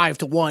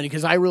 85-1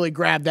 because I really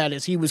grabbed that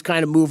as he was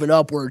kind of moving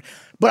upward.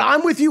 But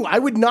I'm with you. I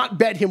would not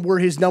bet him where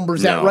his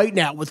numbers at right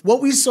now. With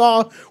what we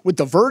saw with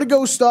the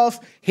Vertigo stuff,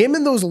 him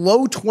in those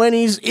low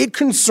 20s, it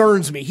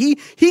concerns me. He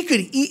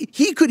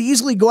could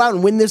easily go out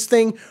and win this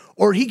thing,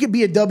 or he could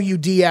be a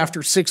WD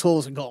after 6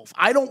 holes of golf.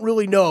 I don't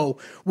really know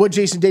what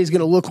Jason Day is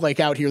going to look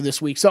like out here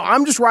this week. So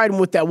I'm just riding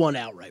with that one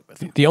outright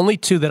with him. The only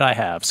two that I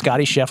have,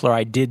 Scotty Scheffler,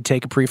 I did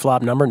take a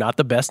pre-flop number, not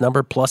the best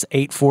number, plus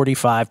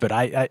 845, but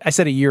I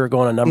said a year ago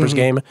on a numbers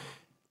game,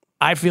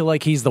 I feel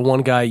like he's the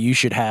one guy you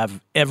should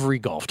have every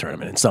golf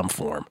tournament in some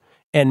form.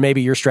 And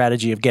maybe your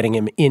strategy of getting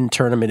him in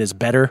tournament is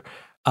better,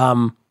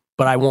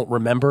 but I won't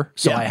remember,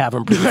 so I have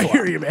him pre-flop. I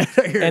hear you, man.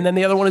 And then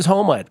the other one is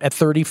Homa at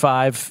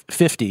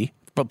 35.50,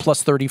 but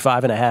plus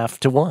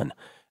 35.5-1.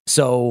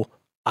 So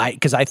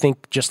because I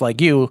think just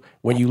like you,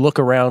 when you look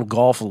around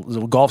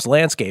golf's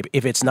landscape,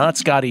 if it's not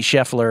Scotty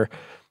Scheffler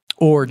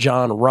or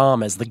John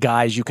Rahm as the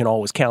guys you can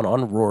always count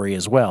on, Rory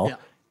as well,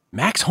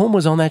 Max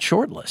Homa's on that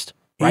short list.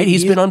 Right,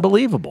 he's been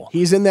unbelievable.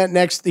 He's in that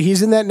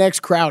next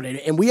crowd,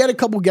 and we had a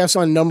couple guests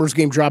on Numbers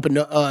Game dropping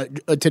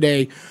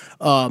today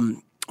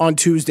on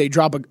Tuesday.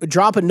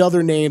 Drop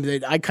another name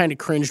that I kind of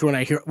cringed when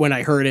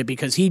I heard it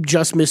because he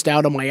just missed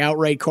out on my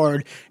outright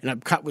card,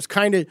 and I was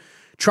kind of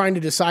trying to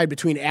decide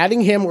between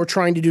adding him or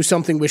trying to do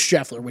something with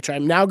Scheffler, which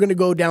I'm now going to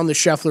go down the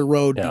Scheffler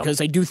road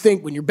because I do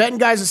think when you're betting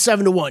guys at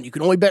 7-1, you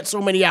can only bet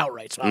so many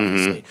outrights,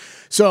 obviously.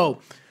 So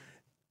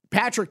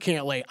Patrick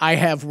Cantlay, I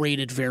have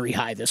rated very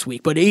high this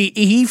week, but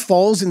he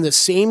falls in the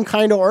same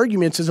kind of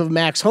arguments as of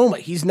Max Homa.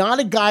 He's not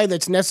a guy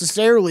that's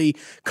necessarily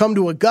come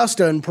to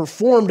Augusta and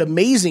performed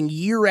amazing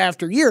year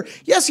after year.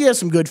 Yes, he has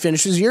some good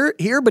finishes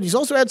here, but he's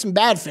also had some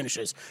bad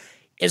finishes.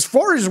 As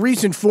far as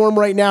recent form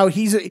right now,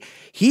 he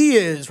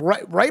is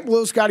right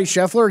below Scotty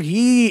Scheffler.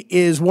 He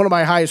is one of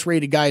my highest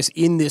rated guys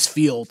in this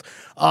field.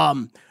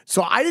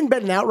 So I didn't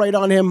bet an outright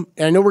on him,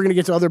 and I know we're going to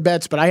get to other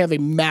bets, but I have a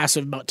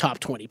massive top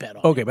 20 bet on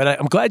him. Okay, but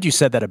I'm glad you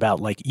said that about,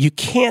 like, you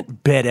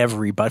can't bet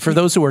everybody. For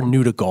those who are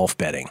new to golf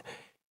betting,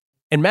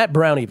 and Matt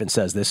Brown even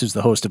says this, who's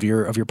the host of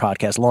your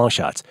podcast, Long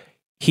Shots.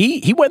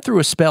 He went through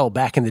a spell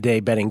back in the day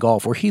betting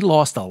golf where he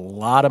lost a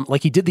lot of,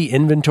 like he did the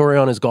inventory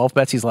on his golf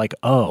bets. He's like,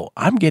 oh,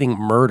 I'm getting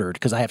murdered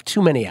because I have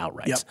too many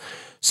outrights. Yep.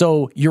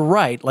 So you're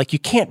right. Like you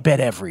can't bet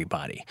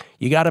everybody.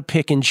 You got to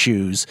pick and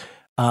choose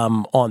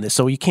on this.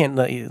 So you can't,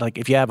 like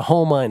if you have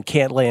Homa and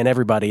Cantlay and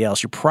everybody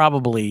else, you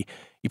probably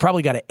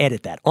got to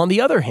edit that. On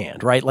the other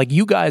hand, right, like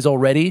you guys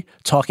already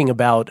talking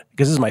about,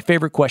 because this is my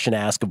favorite question to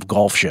ask of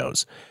golf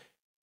shows.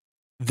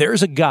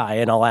 There's a guy,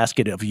 and I'll ask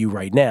it of you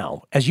right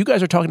now. As you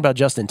guys are talking about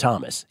Justin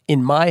Thomas,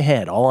 in my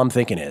head, all I'm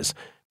thinking is,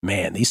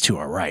 man, these two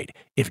are right.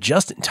 If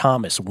Justin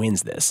Thomas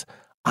wins this,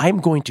 I'm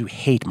going to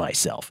hate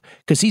myself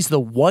because he's the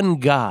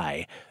one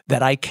guy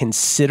that I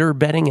consider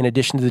betting in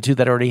addition to the two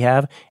that I already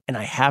have, and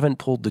I haven't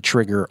pulled the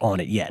trigger on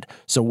it yet.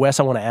 So, Wes,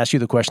 I want to ask you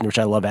the question, which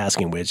I love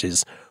asking, which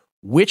is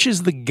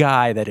the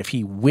guy that if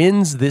he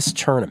wins this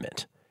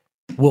tournament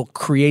will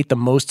create the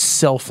most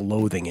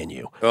self-loathing in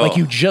you? Oh. Like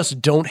you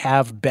just don't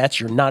have bets.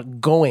 You're not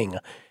going,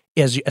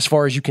 as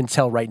far as you can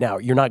tell right now,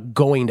 you're not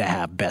going to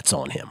have bets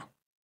on him.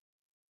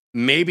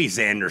 Maybe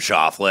Xander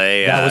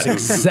Schauffele. That was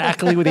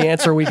exactly the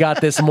answer we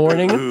got this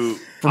morning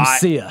from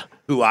Sia.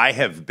 Who I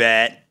have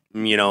bet,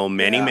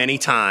 many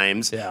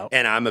times,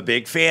 and I'm a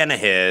big fan of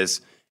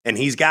his. And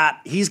he's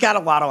got a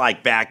lot of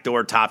like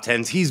backdoor top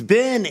tens. He's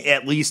been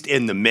at least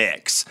in the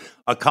mix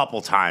a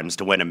couple times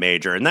to win a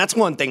major. And that's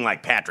one thing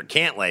like Patrick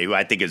Cantlay, who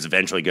I think is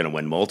eventually going to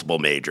win multiple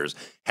majors,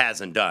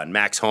 hasn't done.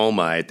 Max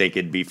Homa, I think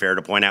it'd be fair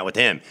to point out with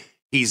him.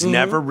 He's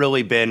never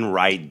really been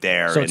right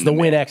there. So it's the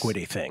win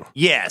equity thing.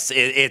 Yes,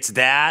 it's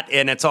that.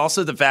 And it's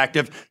also the fact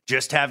of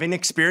just having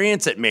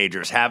experience at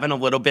majors, having a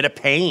little bit of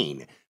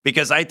pain.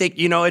 Because I think,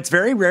 it's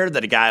very rare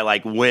that a guy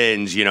like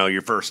wins,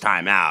 your first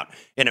time out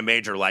in a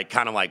major, like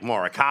kind of like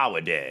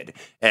Morikawa did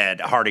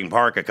at Harding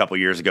Park a couple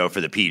years ago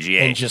for the PGA.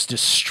 And just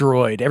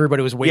destroyed.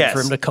 Everybody was waiting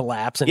for him to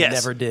collapse, and he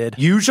never did.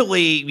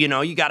 Usually,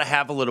 you got to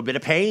have a little bit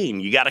of pain.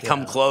 You got to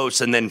come close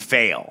and then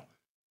fail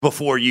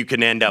before you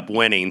can end up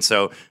winning.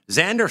 So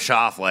Xander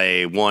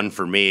Schauffele won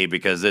for me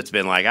because it's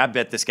been like, I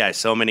bet this guy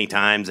so many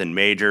times in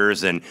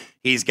majors, and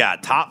he's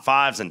got top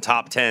fives and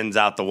top tens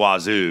out the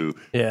wazoo,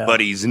 but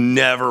he's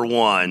never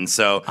won.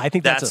 So I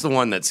think that's the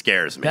one that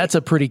scares me. That's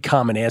a pretty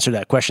common answer to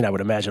that question, I would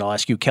imagine. I'll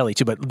ask you, Kelly,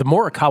 too. But the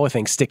Morikawa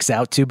thing sticks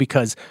out, too,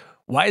 because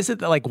why is it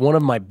that like one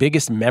of my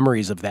biggest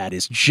memories of that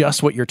is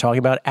just what you're talking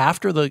about?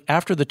 After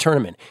the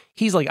tournament,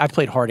 he's like, I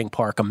played Harding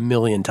Park a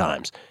million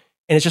times.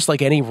 And it's just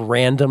like any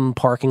random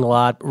parking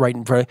lot right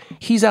in front.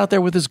 He's out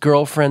there with his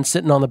girlfriend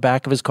sitting on the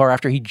back of his car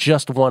after he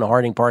just won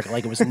Harding Park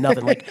like it was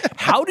nothing. Like,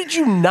 how did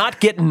you not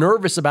get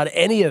nervous about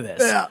any of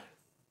this? Yeah.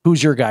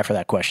 Who's your guy for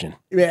that question?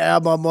 Yeah,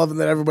 I'm loving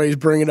that everybody's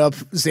bringing up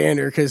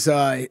Xander because,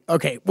 I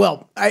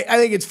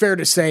think it's fair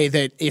to say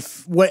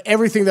that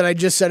everything that I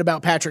just said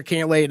about Patrick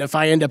Cantlay, and if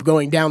I end up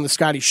going down the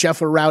Scotty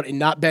Scheffler route and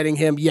not betting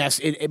him,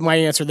 yes, my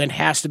answer then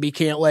has to be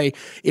Cantlay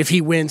if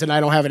he wins and I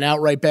don't have an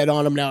outright bet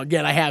on him. Now,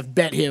 again, I have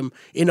bet him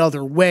in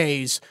other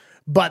ways,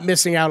 but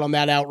missing out on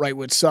that outright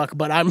would suck.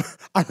 But I'm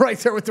right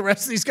there with the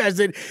rest of these guys.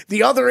 That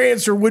the other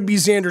answer would be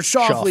Xander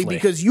Schauffele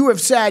because you have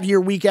sat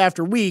here week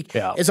after week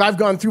as I've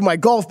gone through my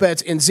golf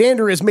bets, and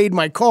Xander has made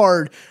my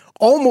card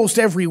almost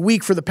every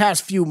week for the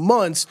past few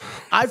months.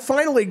 I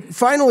finally,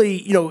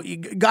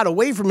 got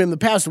away from him the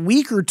past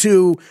week or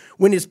two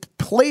when his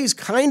play's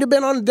kind of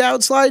been on the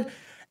downslide.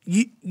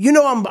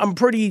 I'm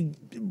pretty.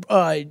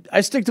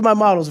 I stick to my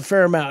models a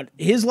fair amount.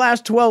 His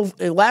last 12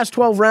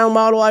 round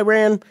model I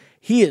ran,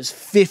 he is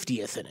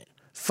 50th in it,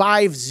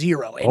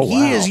 5-0, and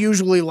he is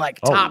usually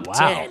like top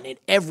 10 in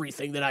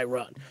everything that I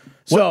run.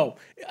 So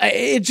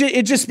it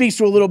just speaks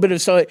to a little bit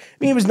of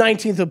he was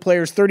 19th of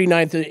players,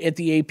 39th at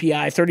the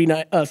API,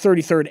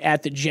 33rd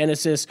at the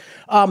Genesis.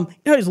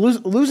 He's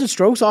losing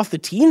strokes off the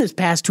tee in his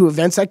past two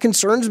events. That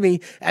concerns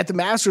me at the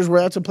Masters, where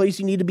that's a place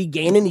you need to be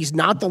gaining. He's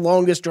not the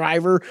longest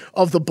driver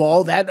of the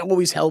ball. That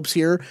always helps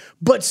here.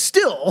 But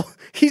still,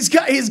 his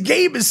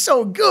game is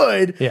so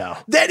good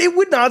that it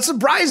would not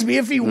surprise me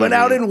if he went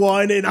out and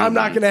won, and I'm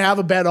not going to have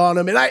a bet on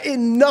him.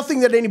 And nothing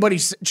that anybody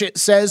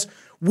says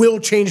will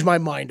change my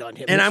mind on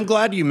him. And I'm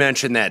glad you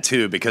mentioned that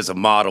too, because of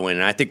modeling.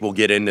 And I think we'll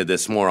get into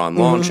this more on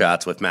Long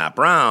Shots with Matt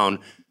Brown.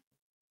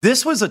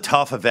 This was a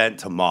tough event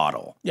to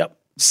model. Yep.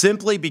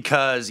 Simply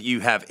because you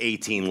have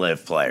 18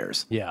 live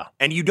players. Yeah.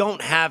 And you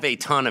don't have a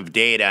ton of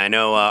data. I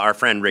know our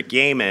friend Rick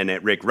Yeaman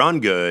at Rick Run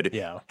Good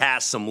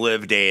has some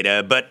live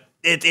data, but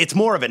it's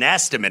more of an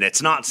estimate.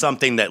 It's not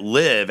something that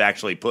Liv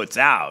actually puts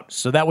out.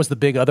 So that was the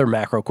big other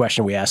macro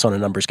question we asked on a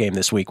numbers game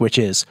this week, which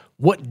is,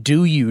 what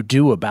do you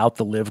do about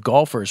the Liv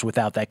golfers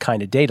without that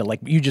kind of data?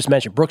 Like you just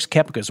mentioned, Brooks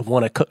Koepka's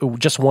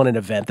just won an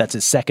event. That's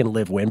his second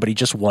Liv win, but he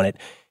just won it.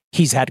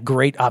 He's had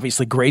great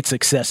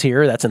success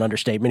here. That's an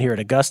understatement here at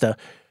Augusta.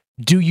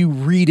 Do you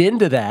read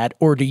into that,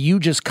 or do you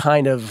just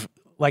kind of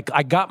like,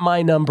 I got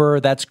my number,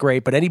 that's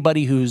great, but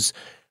anybody who's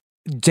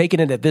taking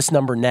it at this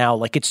number now,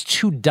 like it's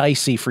too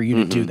dicey for you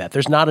to do that.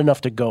 There's not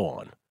enough to go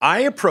on.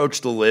 I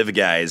approach the live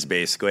guys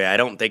basically. I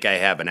don't think I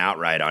have an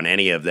outright on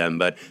any of them,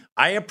 but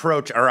I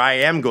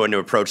am going to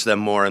approach them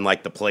more in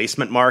like the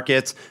placement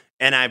markets.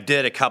 And I've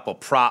did a couple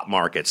prop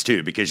markets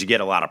too, because you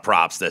get a lot of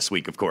props this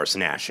week, of course,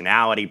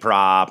 nationality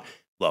prop,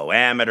 low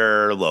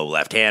amateur, low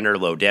left-hander,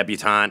 low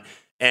debutante.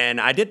 And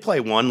I did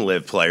play one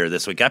live player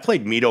this week. I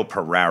played Mito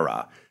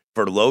Pereira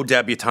for low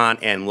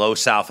debutante and low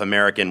South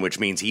American, which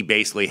means he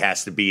basically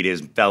has to beat his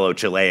fellow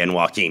Chilean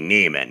Joaquin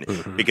Niemann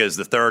because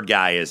the third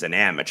guy is an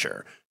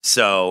amateur.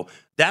 So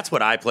that's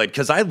what I played,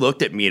 because I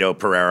looked at Mito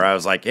Pereira. I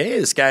was like, hey,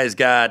 this guy's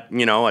got,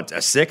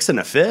 a 6 and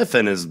a 5th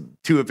in his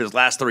 2 of his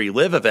last 3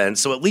 live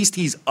events. So at least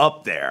he's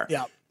up there.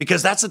 Yeah.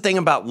 Because that's the thing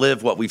about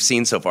live, what we've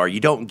seen so far.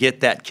 You don't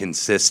get that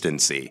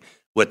consistency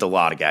with a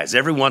lot of guys.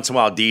 Every once in a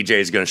while, DJ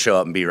is going to show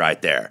up and be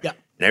right there. Yeah.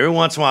 And every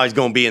once in a while, he's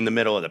going to be in the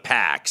middle of the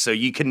pack. So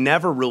you can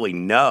never really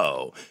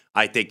know,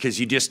 I think, because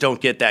you just don't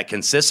get that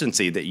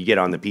consistency that you get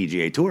on the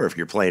PGA Tour if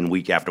you're playing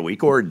week after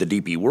week, or the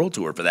DP World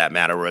Tour for that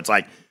matter, where it's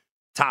like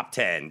top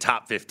 10,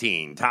 top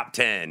 15, top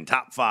 10,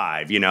 top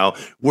 5,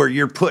 where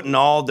you're putting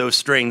all those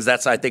strings.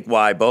 That's, I think,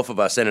 why both of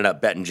us ended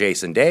up betting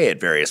Jason Day at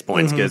various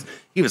points, because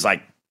he was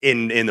like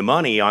in the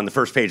money on the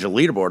first page of the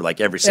leaderboard like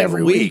every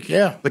single week.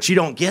 Yeah. But you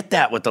don't get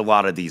that with a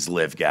lot of these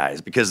live guys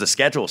because the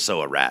schedule's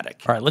so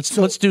erratic. All right, let's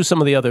do some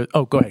of the other.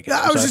 Oh, go ahead.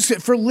 I was just saying,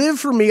 for live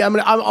for me,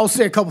 I'll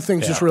say a couple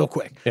things just real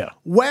quick. Yeah.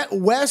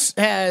 Wes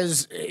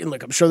has, and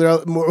look, I'm sure there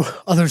are more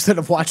others that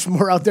have watched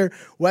more out there.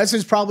 Wes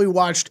has probably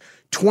watched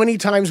 20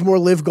 times more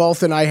live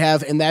golf than I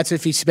have, and that's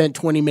if he spent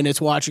 20 minutes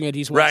watching it.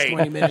 He's watched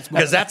 20 minutes.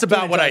 Because that's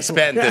about what I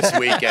spent this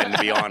weekend, to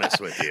be honest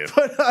with you.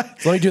 But,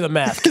 let me do the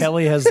math.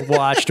 Kelly has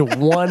watched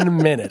 1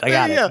 minute. I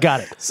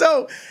got it.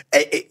 So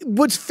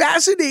what's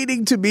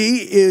fascinating to me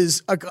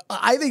is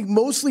I think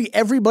mostly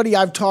everybody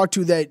I've talked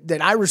to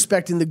that I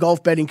respect in the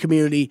golf betting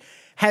community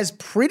has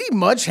pretty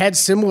much had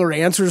similar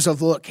answers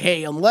of, look,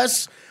 hey,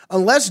 unless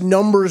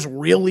numbers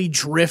really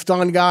drift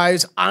on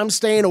guys, I'm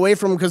staying away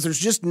from them because there's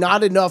just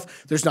not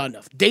enough. There's not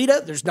enough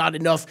data. There's not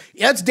enough.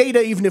 That's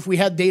data even if we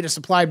had data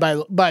supplied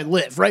by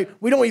Liv, right?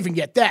 We don't even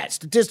get that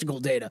statistical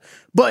data.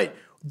 But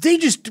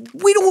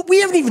we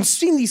haven't even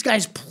seen these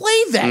guys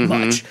play that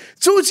much.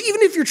 So it's,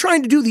 even if you're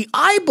trying to do the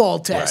eyeball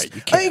test,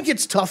 I think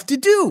it's tough to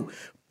do.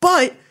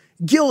 But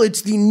Gil,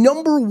 it's the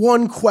number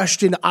one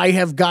question I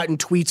have gotten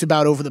tweets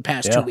about over the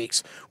past 2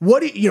 weeks.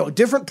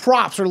 Different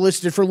props are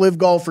listed for live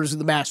golfers in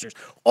the Masters.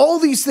 All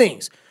these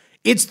things.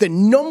 It's the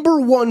number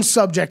one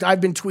subject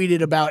I've been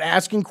tweeted about,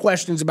 asking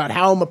questions about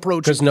how I'm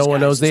approaching. Because no one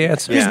knows the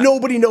answer. Because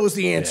nobody knows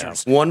the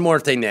answers. One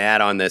more thing to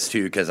add on this,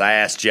 too, because I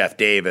asked Jeff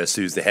Davis,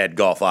 who's the head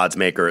golf odds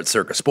maker at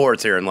Circa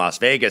Sports here in Las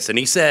Vegas, and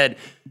he said,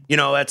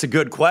 that's a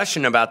good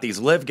question about these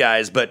live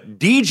guys, but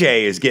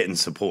DJ is getting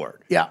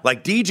support. Yeah.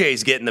 Like,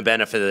 DJ's getting the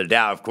benefit of the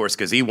doubt, of course,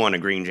 because he won a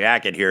green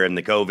jacket here in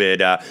the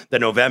the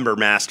November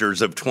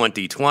Masters of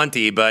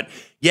 2020, but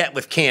yet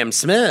with Cam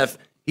Smith,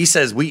 he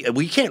says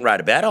we can't write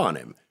a bet on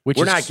him.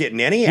 We're not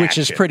getting any action. Which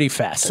is pretty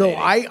fascinating.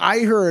 So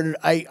I heard,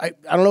 I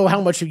don't know how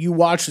much of you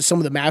watched some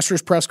of the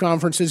Masters press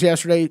conferences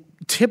yesterday.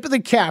 Tip of the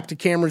cap to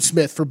Cameron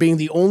Smith for being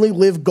the only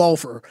live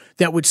golfer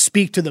that would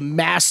speak to the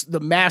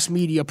mass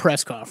media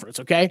press conference,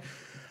 okay?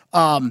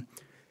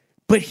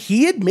 But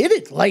he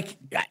admitted, I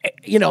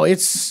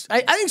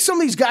think some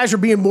of these guys are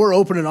being more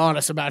open and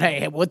honest about,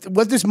 hey,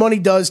 what this money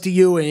does to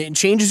you and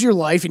changes your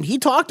life. And he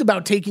talked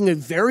about taking a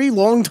very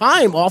long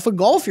time off of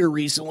golf here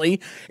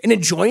recently and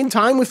enjoying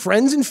time with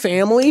friends and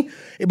family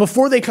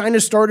before they kind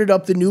of started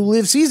up the new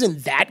live season.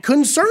 That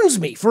concerns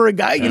me for a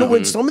guy,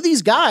 when some of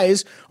these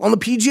guys on the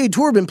PGA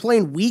Tour have been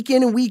playing week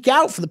in and week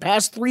out for the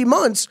past 3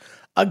 months,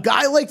 a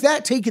guy like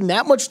that taking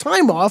that much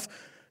time off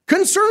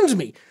concerns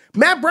me.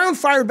 Matt Brown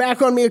fired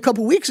back on me a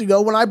couple weeks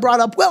ago when I brought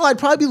up, I'd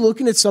probably be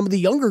looking at some of the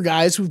younger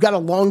guys who've got a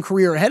long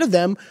career ahead of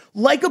them,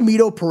 like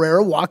Amito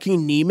Pereira,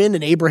 Joaquin Niemann,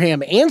 and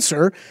Abraham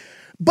Answer.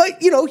 But,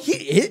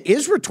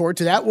 his retort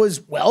to that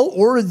was,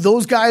 or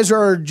those guys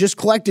are just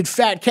collected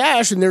fat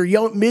cash and they're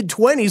young,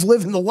 mid-20s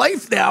living the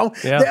life now.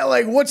 Yeah.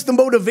 They're what's the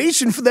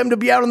motivation for them to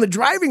be out on the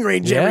driving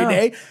range every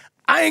day?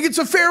 I think it's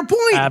a fair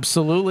point.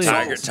 Absolutely.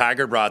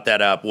 Tiger brought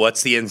that up.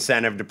 What's the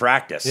incentive to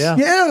practice?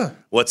 Yeah.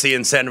 What's the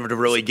incentive to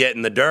really get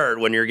in the dirt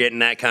when you're getting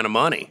that kind of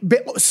money?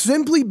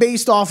 Simply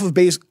based off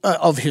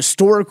of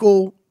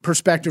historical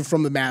perspective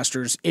from the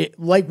Masters,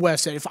 like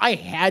Wes said, if I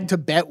had to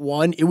bet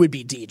one, it would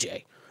be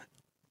DJ.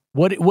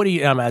 What do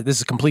you? This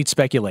is complete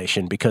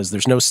speculation because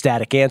there's no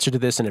static answer to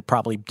this, and it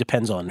probably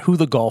depends on who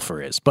the golfer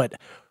is. But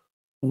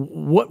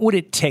what would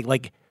it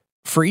take,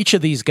 for each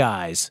of these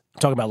guys? I'm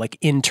talking about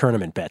in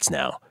tournament bets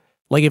now.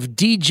 If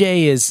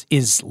DJ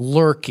is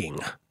lurking,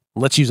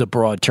 let's use a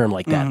broad term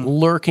like that,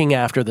 lurking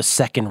after the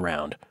second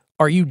round,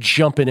 are you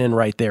jumping in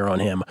right there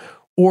on him?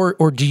 Or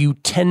do you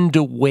tend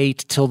to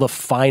wait till the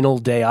final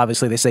day?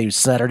 Obviously, they say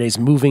Saturday's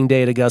moving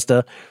day at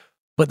Augusta,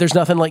 but there's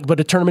nothing but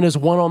a tournament is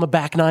won on the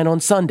back nine on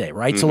Sunday,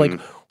 right? So,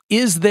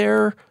 is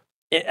there,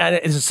 and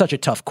it's such a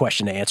tough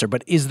question to answer,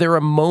 but is there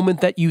a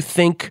moment that you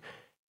think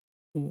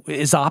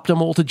is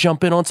optimal to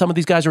jump in on some of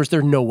these guys, or is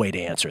there no way to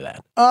answer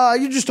that?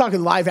 You're just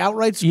talking live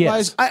outrights,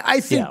 guys.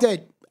 I think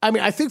that,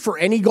 I think for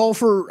any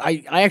golfer,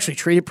 I actually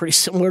treat it pretty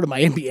similar to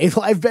my NBA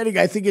live betting.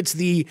 I think it's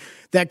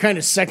that kind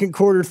of second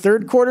quarter,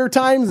 third quarter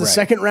time, the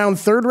second round,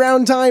 third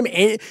round time.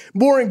 And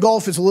more in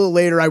golf, it's a little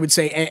later, I would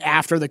say,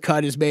 after the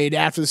cut is made,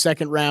 after the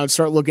second round,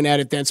 start looking at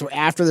it then. So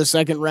after the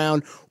second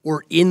round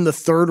or in the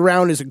third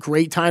round is a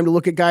great time to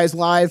look at guys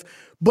live.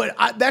 But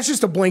that's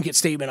just a blanket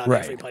statement on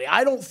everybody.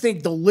 I don't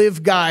think the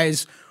live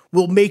guys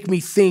will make me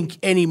think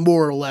any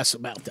more or less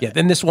about that. Yeah,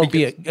 then this won't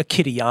be a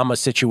Kitayama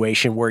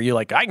situation where you're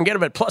like, I can get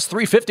him at plus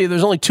 350.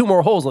 There's only 2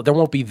 more holes. There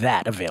won't be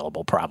that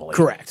available, probably.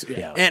 Correct.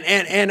 Yeah.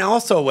 And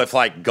also with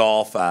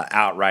golf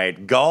outright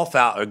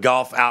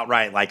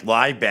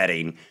live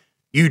betting,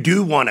 you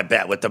do want to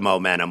bet with the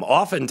momentum.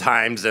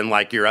 Oftentimes in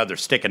your other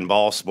stick and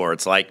ball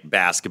sports like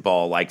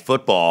basketball, like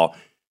football,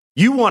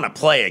 you want to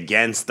play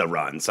against the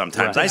run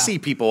sometimes. I see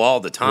people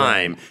all the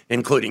time,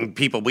 including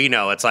people we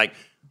know. It's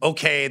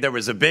okay, there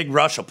was a big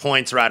rush of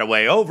points right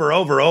away, over.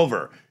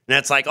 And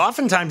it's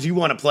oftentimes you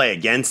want to play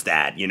against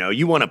that.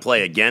 You want to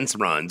play against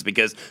runs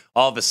because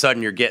all of a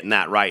sudden you're getting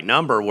that right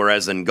number.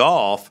 Whereas in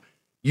golf,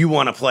 you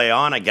want to play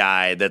on a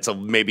guy that's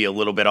maybe a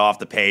little bit off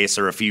the pace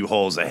or a few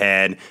holes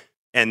ahead.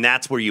 And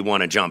that's where you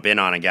want to jump in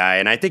on a guy.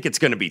 And I think it's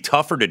going to be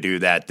tougher to do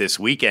that this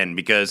weekend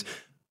because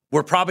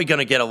we're probably going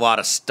to get a lot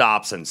of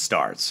stops and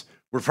starts.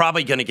 We're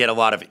probably going to get a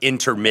lot of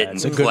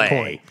intermittent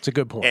play. It's a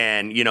good point.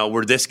 And,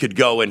 where this could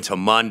go into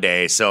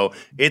Monday. So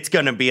it's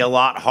going to be a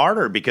lot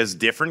harder because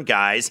different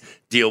guys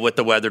deal with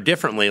the weather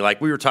differently.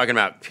 Like we were talking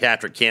about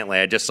Patrick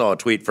Cantlay. I just saw a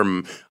tweet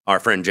from our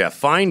friend Jeff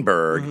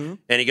Feinberg,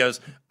 and he goes,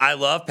 I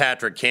love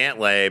Patrick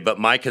Cantlay, but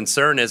my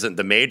concern isn't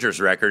the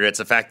majors record. It's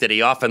the fact that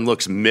he often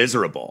looks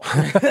miserable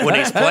when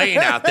he's playing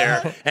out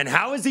there. And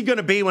how is he going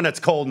to be when it's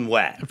cold and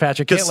wet?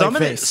 Patrick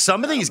Cantlay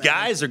some of these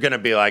guys are going to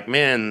be like,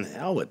 man,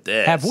 hell with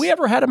this. Have we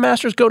ever had a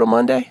Masters go to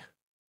Monday?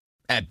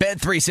 At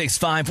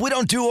Bet365, we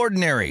don't do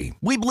ordinary.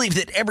 We believe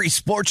that every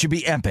sport should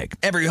be epic.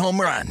 Every home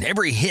run,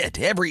 every hit,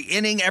 every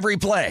inning, every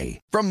play.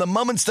 From the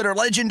moments that are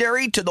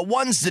legendary to the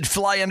ones that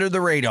fly under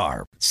the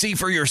radar. See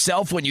for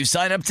yourself when you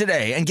sign up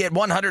today and get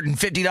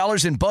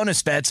 $150 in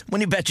bonus bets when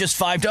you bet just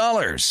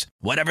 $5.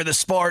 Whatever the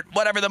sport,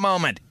 whatever the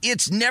moment,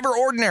 it's never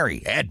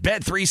ordinary at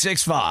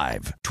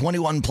Bet365.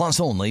 21 plus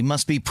only.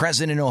 Must be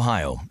present in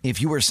Ohio.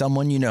 If you or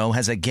someone you know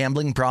has a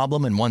gambling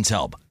problem and wants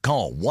help,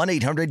 call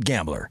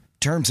 1-800-GAMBLER.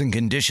 Terms and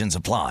conditions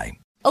apply.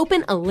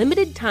 Open a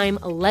limited-time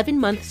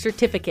 11-month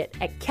certificate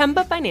at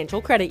Kemba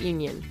Financial Credit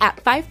Union. At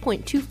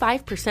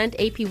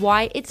 5.25%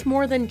 APY, it's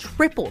more than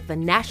triple the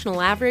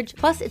national average,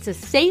 plus it's a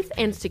safe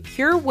and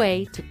secure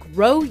way to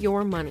grow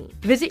your money.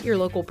 Visit your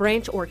local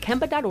branch or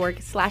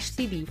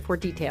kemba.org/CD for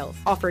details.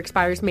 Offer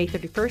expires May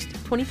 31st,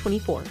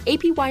 2024.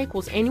 APY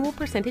equals annual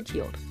percentage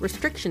yield.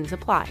 Restrictions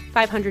apply.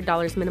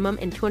 $500 minimum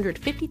and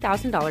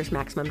 $250,000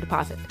 maximum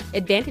deposit.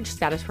 Advantage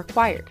status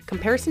required.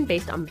 Comparison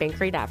based on bank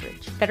rate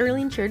average.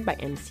 Federally insured by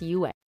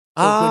NCUA.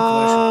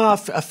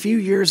 A few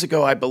years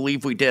ago, I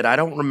believe we did. I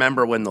don't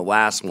remember when the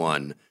last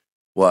one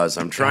was.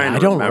 I'm trying to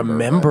remember. I don't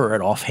remember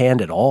it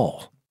offhand at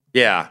all.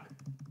 Yeah,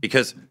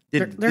 because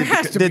There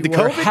has to did be the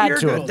work. COVID Had year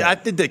to go,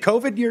 have been. did the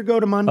COVID year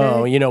go to Monday?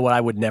 Oh, you know what? I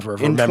would never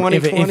have In remembered.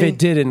 If 2020? it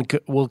did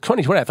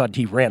 2020, I thought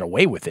he ran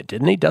away with it,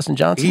 didn't he, Dustin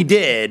Johnson? He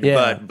did,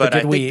 Yeah, but I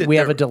did think that we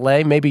have there- a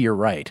delay? Maybe you're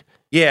right.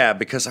 Yeah,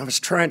 because I was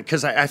trying,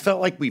 because I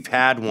felt like we've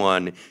had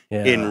one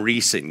in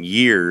recent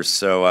years.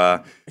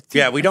 So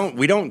we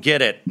don't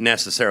get it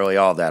necessarily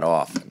all that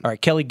often. All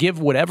right, Kelly, give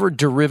whatever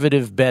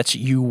derivative bets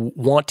you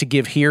want to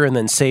give here, and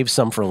then save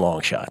some for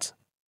long shots.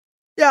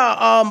 Yeah,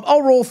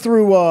 I'll roll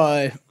through.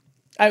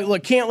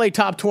 Look, can't lay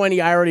top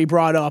 20. I already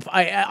brought up.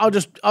 I'll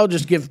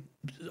just give.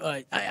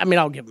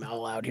 I'll give them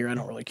all out here. I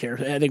don't really care.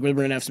 I think we're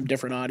gonna have some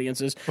different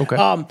audiences.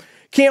 Okay.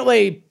 Can't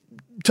lay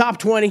top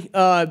 20.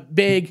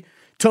 Big.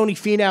 Tony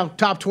Finau,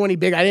 top 20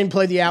 big. I didn't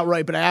play the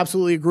outright, but I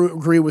absolutely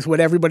agree with what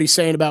everybody's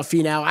saying about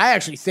Finau. I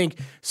actually think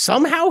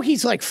somehow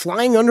he's like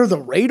flying under the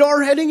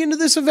radar heading into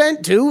this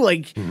event too.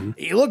 Like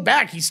you look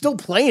back, he's still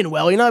playing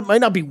well. He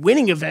might not be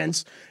winning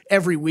events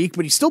every week,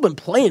 but he's still been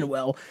playing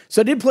well.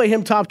 So I did play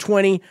him top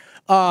 20.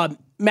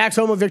 Max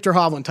Homa, Victor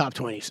Hovland, top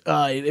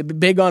 20s.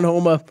 Big on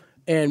Homa.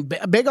 And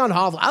big on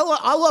Hovland.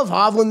 I love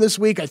Hovland this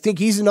week. I think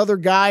he's another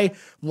guy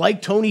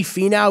like Tony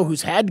Finau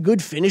who's had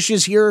good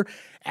finishes here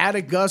at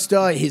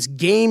Augusta. His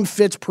game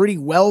fits pretty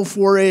well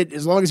for it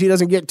as long as he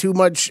doesn't get too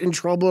much in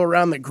trouble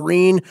around the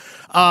green.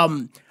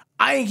 I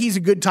think he's a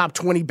good top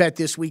 20 bet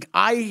this week.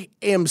 I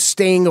am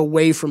staying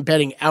away from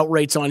betting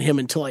outrights on him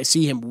until I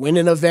see him win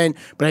an event,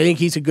 but I think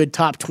he's a good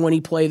top 20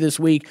 play this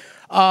week.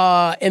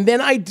 And then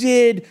I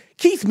did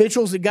Keith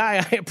Mitchell's a guy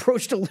I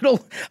approached a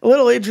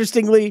little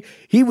interestingly.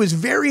 He was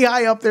very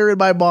high up there in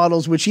my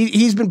models, which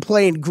he's been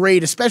playing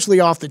great, especially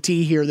off the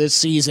tee here this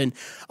season.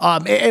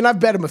 And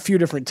I've bet him a few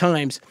different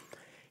times.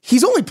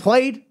 He's only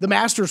played the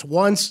Masters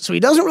once, so he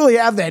doesn't really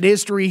have that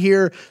history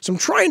here. So I'm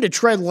trying to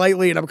tread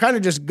lightly, and I'm kind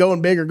of just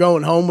going big or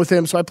going home with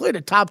him. So I played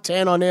a top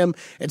 10 on him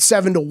at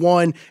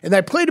 7-1, and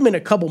I played him in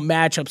a couple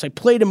matchups. I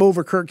played him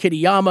over Kurt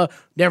Kitayama,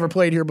 never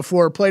played here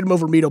before. Played him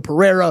over Mito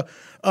Pereira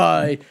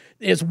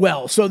as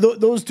well. So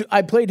those two,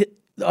 I played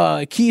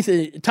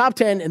Keith top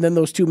 10, and then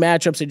those two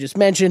matchups I just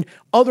mentioned.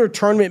 Other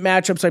tournament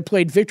matchups, I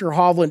played Victor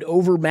Hovland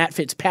over Matt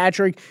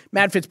Fitzpatrick.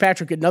 Matt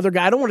Fitzpatrick, another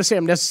guy. I don't want to say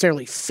I'm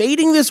necessarily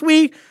fading this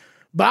week,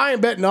 but I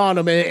am betting on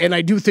him, and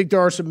I do think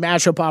there are some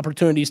matchup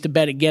opportunities to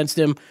bet against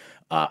him.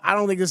 I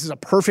don't think this is a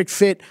perfect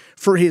fit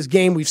for his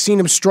game. We've seen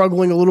him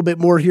struggling a little bit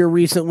more here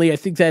recently. I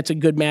think that's a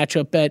good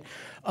matchup bet.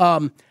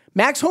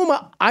 Max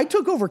Homa, I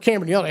took over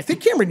Cameron Young. I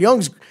think Cameron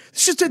Young's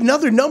it's just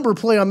another number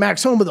play on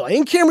Max Homa, though. I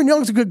think Cameron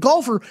Young's a good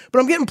golfer, but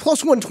I'm getting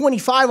plus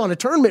 125 on a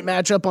tournament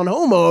matchup on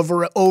Homa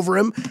over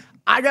him.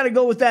 I got to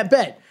go with that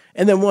bet.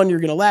 And then one you're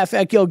going to laugh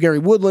at, Gary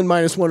Woodland,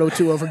 minus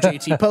 102 over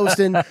JT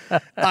Poston.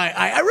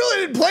 I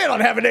really didn't plan on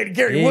having any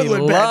Gary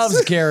Woodland bets. He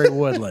loves Gary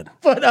Woodland.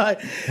 But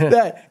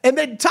and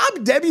then top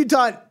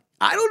debutante,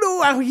 I don't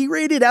know how he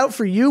rated out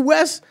for you,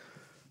 Wes.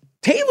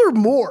 Taylor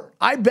Moore,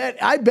 I bet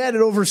it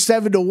over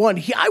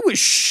 7-1. I was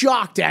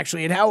shocked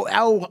actually at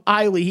how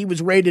highly he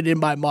was rated in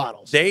my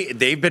models.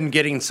 They've been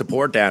getting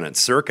support down at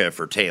Circa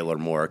for Taylor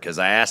Moore because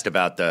I asked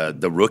about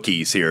the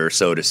rookies here,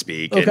 so to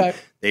speak. Okay. And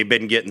they've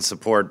been getting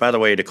support. By the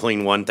way, to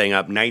clean one thing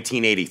up,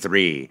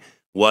 1983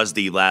 was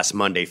the last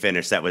Monday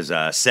finish. That was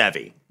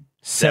Seve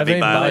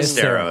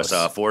Ballesteros,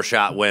 a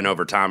 4-shot win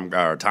over Tom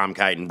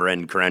Kite and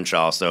Brendan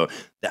Crenshaw. So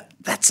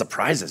that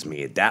surprises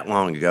me that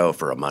long ago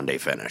for a Monday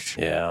finish.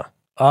 Yeah.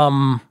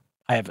 I'm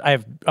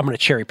going to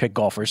cherry pick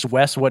golfers.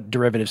 Wes, what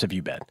derivatives have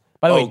you bet?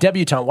 By the way,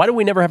 debutante. Why do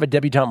we never have a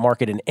debutante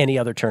market in any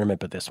other tournament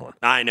but this one?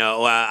 I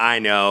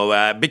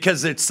know,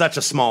 because it's such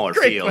a smaller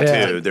field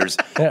too.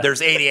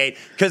 There's 88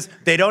 because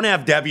they don't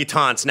have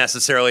debutantes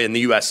necessarily in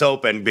the U.S.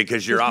 Open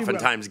because you're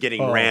oftentimes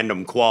getting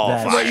random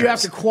qualifiers. You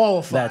have to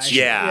qualify.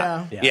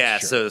 Yeah.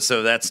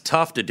 So that's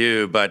tough to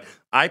do. But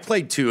I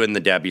played two in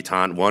the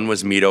debutante. One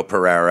was Mito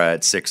Pereira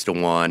at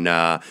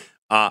 6-1.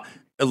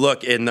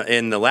 Look,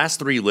 in the last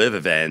three live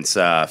events,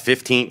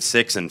 15th,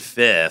 6th, and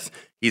 5th,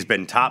 he's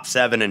been top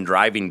 7 in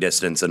driving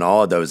distance in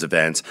all of those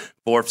events,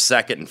 4th,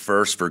 2nd, and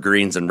 1st for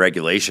greens and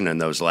regulation in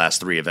those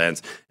last 3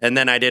 events. And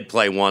then I did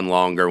play one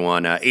longer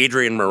one,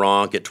 Adrian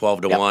Meronk at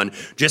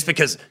 12-1, just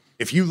because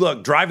if you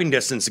look, driving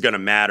distance is going to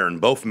matter,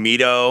 and both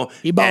Mito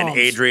and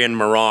Adrian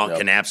Meronk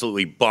can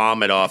absolutely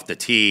bomb it off the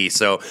tee.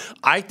 So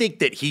I think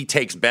that he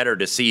takes better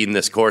to seeing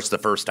this course the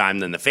first time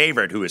than the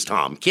favorite, who is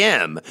Tom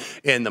Kim,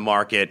 in the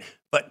market.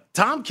 But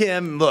Tom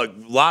Kim, look,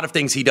 a lot of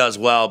things he does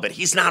well, but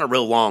he's not a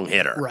real long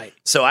hitter. Right.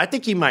 So I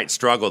think he might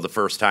struggle the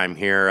first time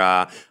here.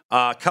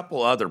 A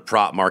couple other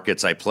prop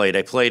markets I played.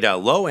 I played a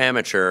low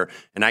amateur,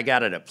 and I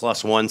got it at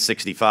plus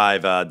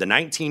 165. The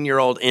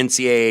 19-year-old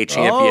NCAA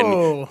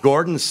champion,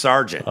 Gordon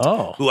Sargent,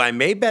 who I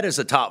may bet is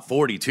a top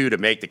 42 to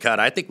make the cut.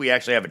 I think we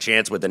actually have a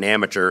chance with an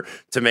amateur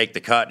to make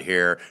the cut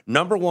here.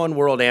 Number one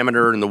world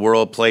amateur in the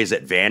world, plays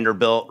at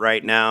Vanderbilt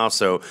right now.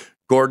 So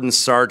Gordon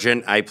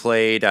Sargent, I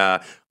played.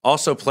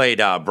 Also played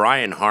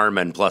Brian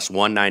Harmon plus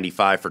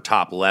 195 for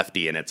top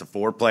lefty, and it's a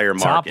 4-player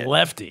market. Top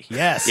lefty,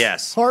 yes.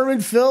 Yes.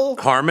 Harmon, Phil,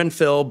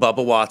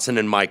 Bubba Watson,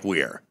 and Mike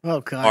Weir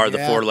are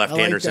the 4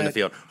 left-handers in the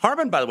field.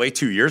 Harmon, by the way,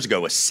 2 years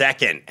ago was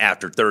second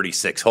after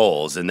 36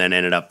 holes and then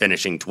ended up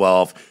finishing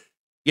 12th.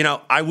 You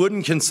know, I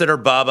wouldn't consider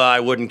Bubba.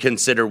 I wouldn't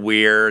consider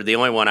Weir. The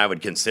only one I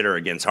would consider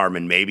against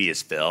Harmon maybe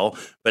is Phil.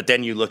 But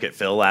then you look at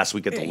Phil last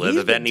week at the Live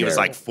event, and he was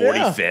like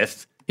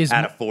 45th.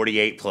 Out of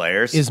 48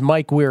 players. Is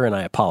Mike Weir, and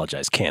I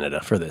apologize,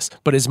 Canada, for this,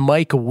 but is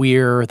Mike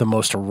Weir the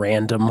most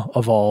random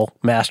of all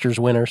Masters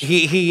winners?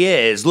 He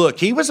is. Look,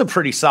 he was a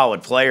pretty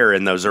solid player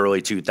in those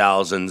early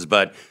 2000s,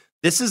 but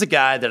this is a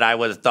guy that I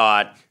would have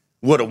thought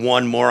would have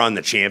won more on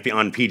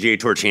PGA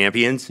Tour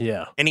Champions.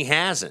 Yeah. And he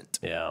hasn't.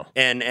 Yeah.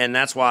 And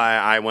that's why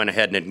I went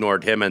ahead and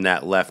ignored him in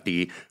that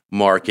lefty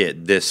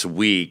market this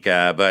week.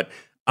 But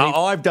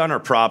all I've done are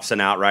props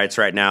and outrights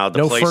right now.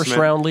 No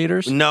first-round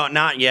leaders? No,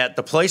 not yet.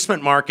 The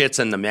placement markets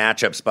and the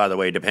matchups, by the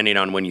way, depending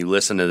on when you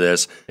listen to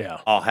this,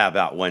 I'll have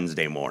out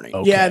Wednesday morning.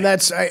 Okay. Yeah,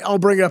 and I'll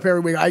bring it up every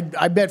week.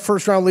 I bet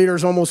first-round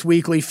leaders almost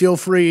weekly. Feel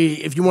free,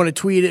 if you want to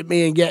tweet at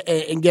me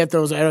and get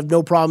those. I have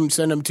no problem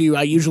sending them to you.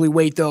 I usually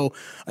wait, though,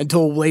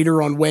 until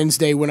later on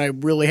Wednesday when I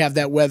really have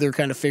that weather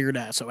kind of figured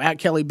out. So at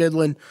Kelly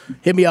Bidlin,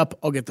 hit me up.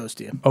 I'll get those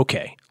to you.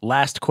 Okay.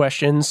 Last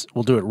questions.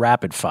 We'll do it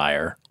rapid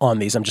fire on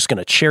these. I'm just going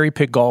to cherry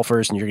pick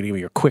golfers, and you're going to give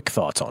me your quick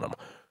thoughts on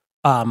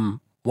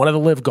them. One of the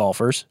live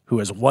golfers who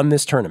has won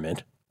this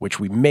tournament, which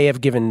we may have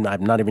given,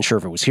 I'm not even sure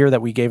if it was here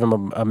that we gave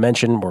him a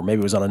mention, or maybe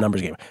it was on a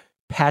numbers game.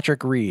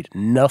 Patrick Reed.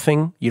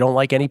 Nothing? You don't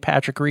like any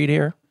Patrick Reed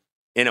here?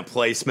 In a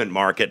placement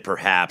market,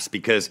 perhaps,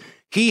 because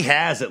he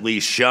has at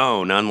least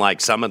shown,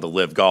 unlike some of the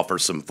live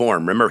golfers, some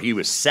form. Remember, he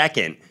was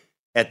second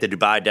at the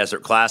Dubai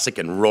Desert Classic,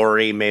 and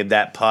Rory made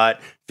that putt,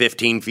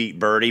 15 feet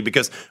birdie,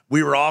 because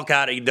we were all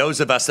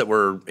those of us that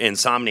were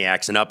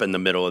insomniacs and up in the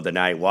middle of the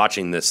night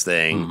watching this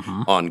thing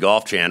on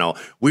Golf Channel,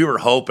 we were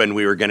hoping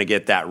we were going to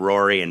get that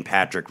Rory and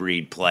Patrick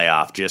Reed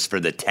playoff just for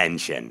the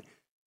tension.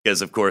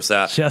 Because, of course,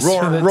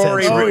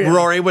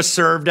 Rory was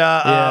served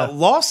a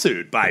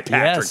lawsuit by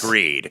Patrick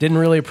Reed. Didn't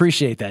really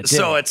appreciate that,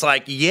 So it's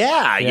like,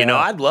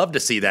 I'd love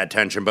to see that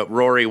tension, but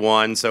Rory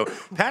won. So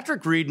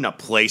Patrick Reed in a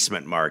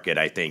placement market,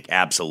 I think,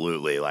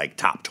 absolutely, like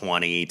top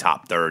 20,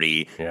 top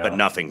 30, but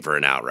nothing for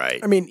an outright.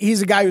 I mean,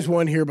 he's a guy who's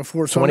won here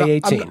before, so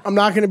 2018. I'm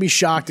not going to be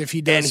shocked if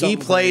he does. And he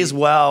plays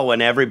well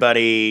when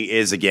everybody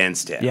is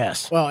against him.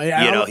 Yes. Well,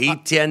 he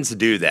tends to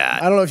do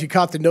that. I don't know if you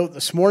caught the note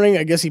this morning.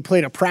 I guess he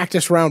played a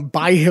practice round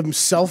by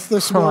himself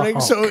this morning.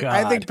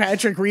 I think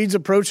Patrick Reed's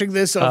approaching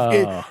this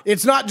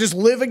it's not just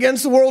live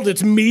against the world,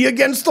 it's me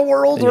against the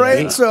world,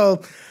 right?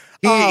 So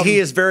he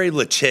is very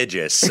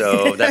litigious,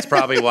 so that's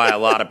probably why a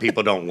lot of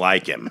people don't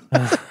like him.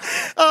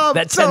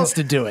 That tends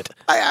to do it.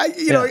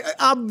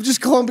 I'm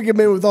just clumping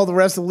him in with all the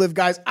rest of the live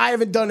guys. I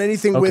haven't done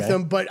anything with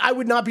him, but I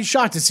would not be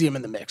shocked to see him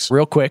in the mix.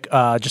 Real quick,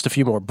 just a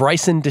few more.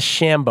 Bryson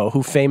DeChambeau,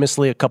 who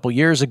famously a couple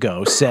years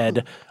ago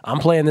said, I'm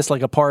playing this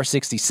like a par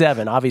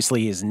 67.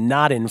 Obviously, he is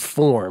not in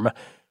form.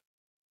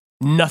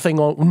 Nothing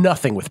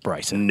with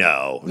Bryson.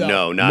 No,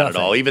 not at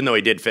all. Even though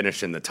he did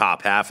finish in the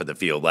top half of the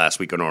field last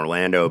week in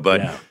Orlando.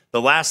 But the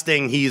last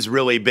thing he's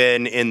really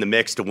been in the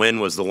mix to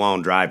win was the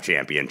Long Drive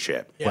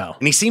Championship. Wow.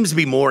 And he seems to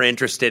be more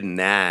interested in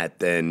that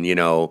than,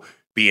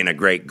 being a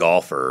great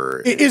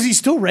golfer. Is he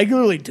still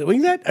regularly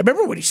doing that? I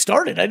remember when he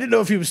started. I didn't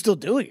know if he was still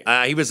doing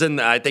it. He was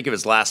I think it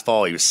was last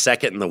fall. He was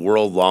second in the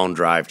World Long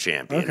Drive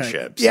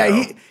Championship. Okay.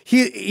 Yeah,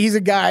 he's a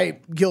guy,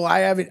 Gil,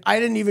 I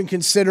didn't even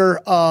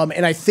consider,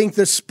 and I think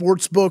the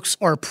sports books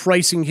are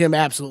pricing him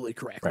absolutely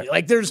correctly. Right.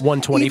 Like there's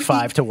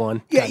 125 to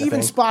 1. Yeah,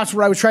 even spots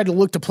where I was trying to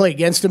look to play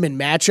against him in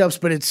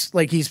matchups, but it's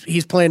like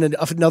he's playing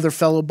another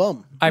fellow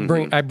bum. I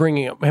bring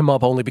him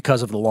up only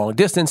because of the long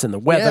distance and the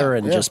weather,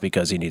 and just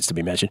because he needs to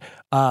be mentioned.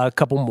 A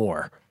couple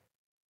more.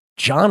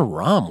 Jon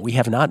Rahm, we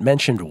have not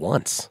mentioned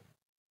once.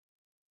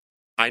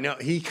 I know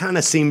he kind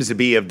of seems to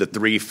be of the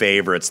three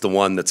favorites, the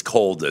one that's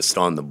coldest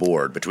on the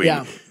board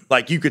between.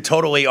 Like you could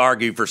totally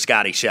argue for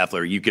Scotty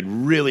Scheffler. You could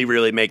really,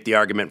 really make the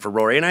argument for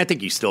Rory, and I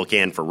think you still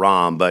can for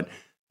Rahm. But the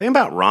thing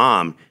about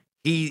Rahm,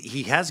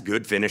 he has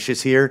good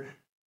finishes here,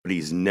 but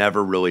he's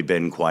never really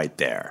been quite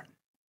there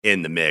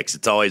in the mix.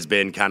 It's always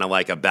been kind of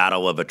like a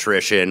battle of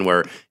attrition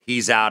where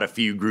he's out a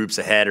few groups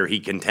ahead or he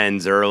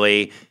contends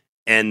early,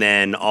 and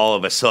then all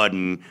of a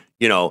sudden,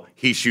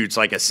 he shoots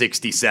like a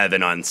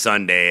 67 on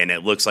Sunday, and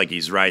it looks like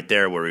he's right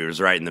there where he was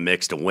right in the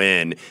mix to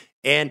win.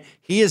 And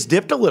he has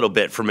dipped a little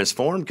bit from his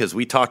form because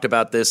we talked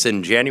about this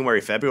in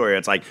January, February.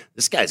 It's like,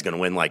 this guy's going to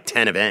win like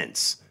 10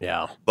 events.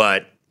 Yeah.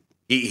 But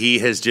He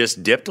has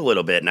just dipped a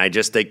little bit, and I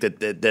just think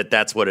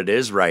that's what it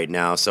is right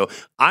now. So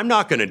I'm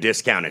not going to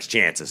discount his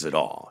chances at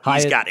all.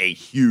 He's got a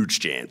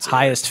huge chance.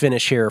 Highest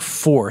finish here,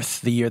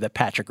 4th, the year that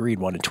Patrick Reed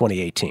won in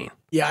 2018.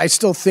 Yeah, I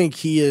still think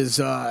he is.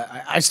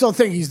 I still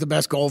think he's the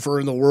best golfer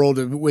in the world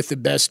with the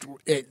best,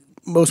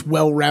 most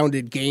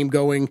well-rounded game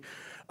going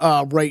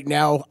right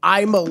now.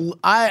 I'm a little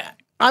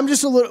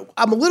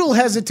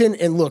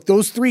hesitant. And look,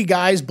 those 3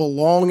 guys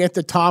belong at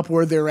the top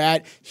where they're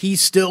at. He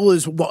still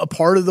is a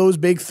part of those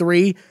big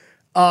 3.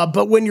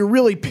 But when you're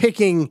really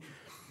picking,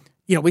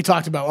 we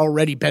talked about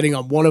already betting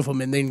on one of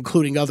them and then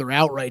including other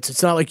outrights.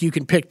 It's not like you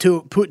can put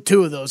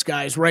 2 of those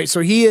guys, right? So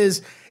he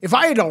is, if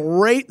I had to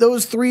rate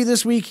those 3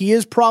 this week, he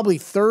is probably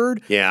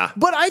 3rd. Yeah.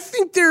 But I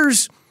think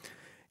there's,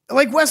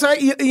 like Wes,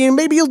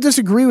 maybe you'll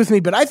disagree with me,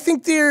 but I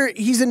think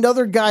he's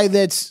another guy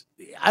that's,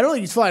 I don't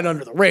think he's flying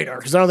under the radar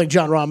because I don't think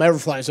Jon Rahm ever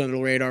flies under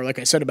the radar, like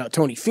I said about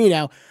Tony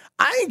Finau.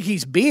 I think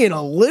he's being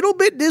a little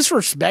bit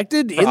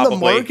disrespected in the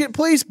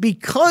marketplace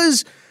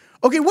because,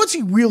 okay, what's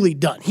he really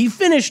done? He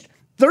finished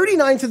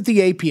 39th at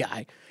the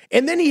API,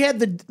 and then he had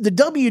the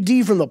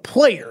WD from the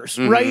Players,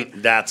 right?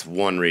 That's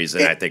one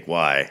reason I think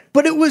why.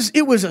 But it was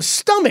a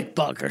stomach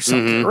bug or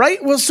something,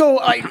 right? Well, so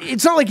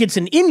it's not like it's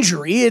an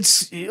injury.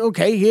 It's,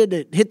 okay, he had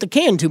to hit the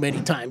can too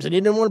many times, and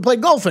he didn't want to play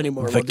golf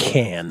anymore. The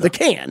can,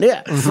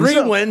 yeah.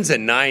 3 wins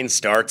and 9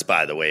 starts,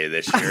 by the way,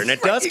 this year, and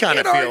it does kind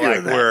of feel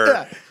like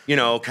we're...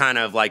 kind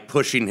of like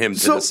pushing him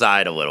to the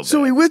side a little bit.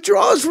 So he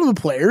withdraws from the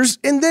Players,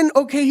 and then,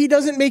 okay, he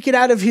doesn't make it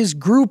out of his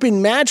group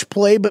in match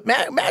play, but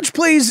match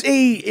play is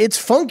it's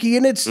funky,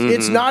 and it's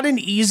not an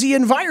easy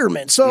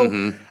environment.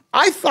 So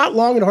I thought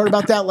long and hard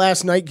about that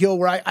last night, Gil,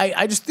 where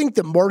I just think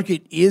the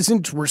market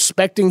isn't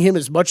respecting him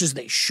as much as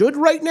they should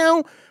right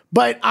now,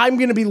 but I'm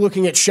going to be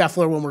looking at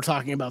Scheffler when we're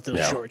talking about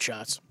those short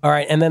shots. All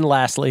right, and then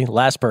lastly,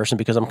 last person,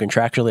 because I'm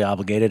contractually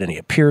obligated, and he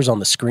appears on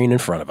the screen in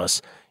front of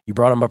us. You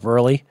brought him up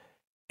early.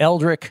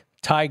 Eldrick,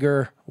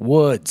 Tiger,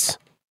 Woods,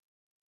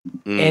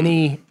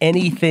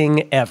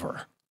 anything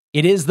ever.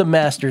 It is the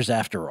Masters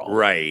after all.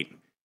 Right.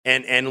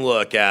 And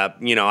look,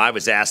 I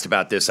was asked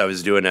about this. I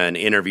was doing an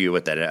interview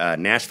with a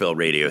Nashville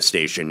radio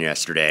station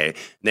yesterday. And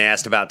they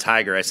asked about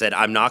Tiger. I said,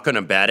 I'm not going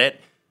to bet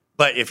it.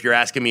 But if you're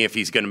asking me if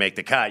he's going to make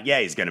the cut, yeah,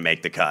 he's going to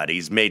make the cut.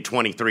 He's made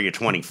 23 or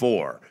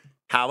 24.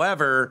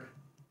 However,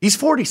 he's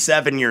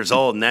 47 years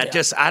old. And that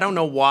I don't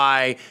know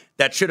why.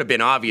 That should have been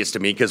obvious to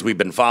me because we've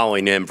been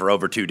following him for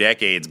over 2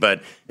 decades,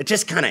 but it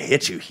just kind of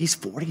hits you. He's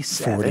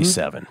 47.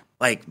 47.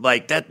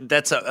 Like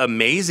that's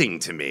amazing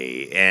to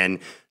me. And,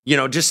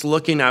 just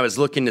I was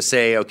looking to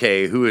say,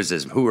 okay, who are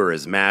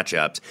his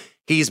matchups?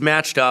 He's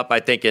matched up,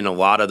 I think, in a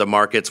lot of the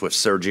markets with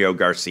Sergio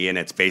Garcia, and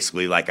it's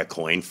basically like a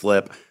coin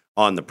flip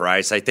on the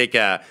price. I think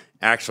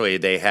actually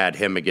they had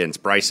him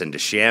against Bryson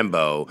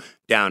DeChambeau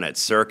down at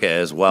Circa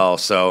as well.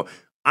 So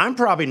I'm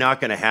probably not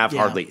going to have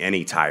hardly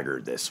any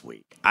Tiger this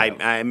week.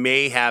 I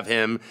may have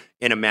him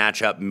in a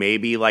matchup,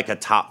 maybe like a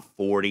top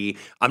 40.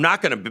 I'm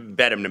not going to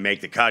bet him to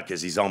make the cut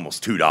because he's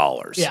almost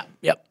 $2. Yeah,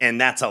 yep. And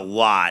that's a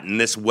lot. And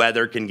this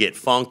weather can get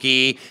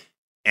funky,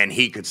 and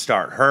he could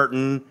start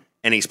hurting.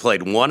 And he's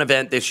played one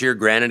event this year.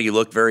 Granted, he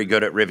looked very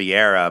good at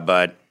Riviera,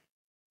 but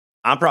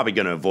I'm probably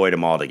going to avoid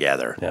him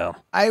altogether. Yeah,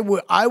 I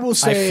will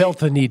say I felt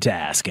the need to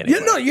ask anyway.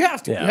 Yeah, no, you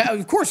have to. Yeah.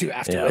 Of course, you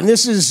have to. Yeah. And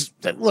this is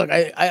look.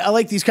 I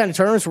like these kind of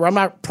tournaments where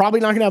I'm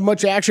probably not going to have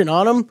much action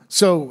on him.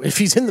 So if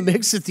he's in the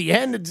mix at the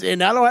end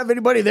and I don't have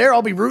anybody there,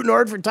 I'll be rooting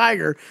hard for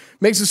Tiger.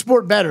 Makes the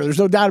sport better. There's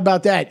no doubt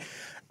about that.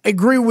 I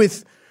agree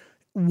with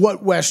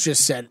what Wes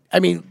just said. I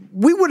mean,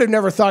 we would have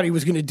never thought he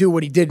was going to do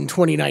what he did in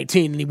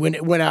 2019, and he went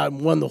out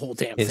and won the whole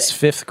damn thing. His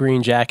 5th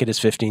green jacket, his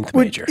 15th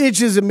major.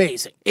 Which is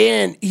amazing.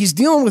 And he's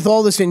dealing with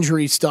all this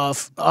injury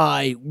stuff.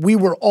 We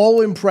were all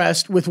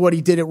impressed with what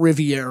he did at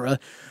Riviera.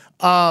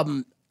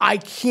 I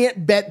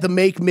can't bet the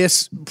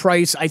make-miss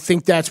price. I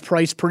think that's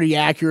priced pretty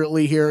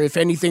accurately here. If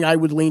anything, I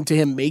would lean to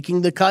him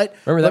making the cut.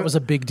 Remember, that was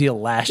a big deal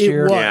last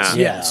year? It was,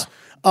 yes.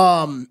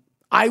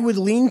 I would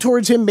lean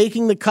towards him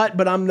making the cut,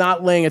 but I'm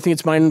not laying. I think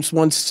it's minus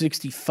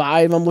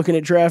 165. I'm looking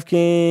at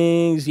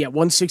DraftKings. Yeah,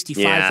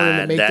 165 for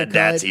him to make the cut.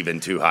 That's even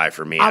too high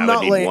for me. I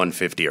would need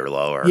 150 or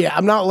lower. Yeah,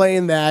 I'm not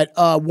laying that.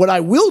 What I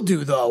will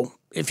do, though,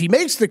 if he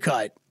makes the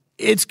cut,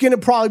 it's going to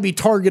probably be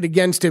target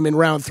against him in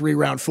round 3,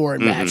 round 4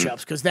 in matchups,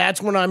 because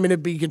that's when I'm going to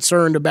be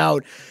concerned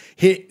about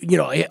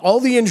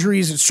all the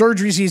injuries and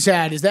surgeries he's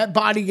had. Is that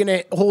body going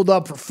to hold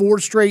up for 4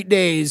 straight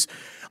days?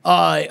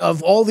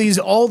 Of all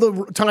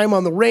the time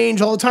on the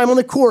range, all the time on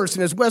the course,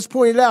 and as Wes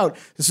pointed out,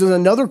 this is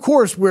another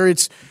course where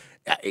it's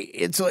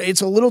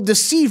a little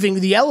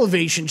deceiving, the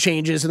elevation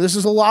changes, and this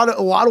is a lot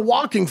of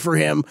walking for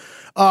him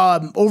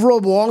over a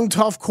long,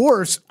 tough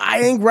course.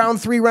 I think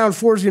round 3, round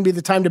 4 is going to be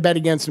the time to bet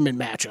against him in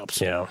matchups.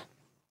 Yeah,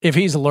 if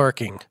he's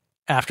lurking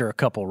after a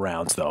couple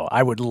rounds, though,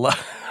 I would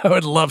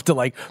love to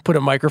like put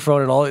a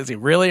microphone and all. Is he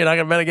really? You're not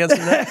going to bet against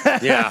him?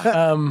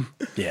 Yeah.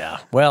 Yeah.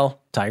 Well,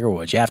 Tiger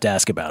Woods, you have to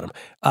ask about him.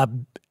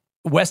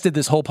 Wes did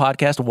this whole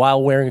podcast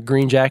while wearing a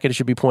green jacket, it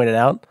should be pointed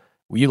out,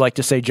 You like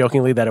to say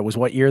jokingly that it was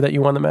what year that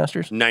you won the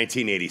Masters?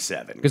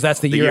 1987. Because that's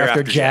the year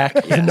after Jack.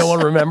 Yes. And no one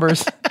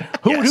remembers.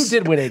 Who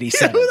did win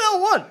 87? Who the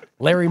hell won?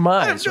 Larry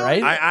Mize,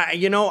 right?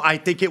 I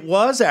think it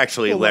was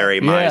actually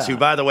Larry Mize, who,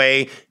 by the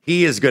way,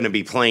 he is going to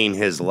be playing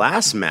his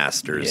last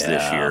Masters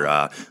this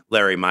year.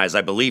 Larry Mize,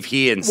 I believe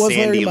he and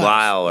Sandy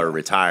Lyle are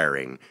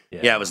retiring.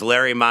 Yeah, it was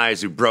Larry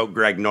Mize who broke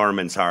Greg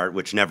Norman's heart,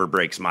 which never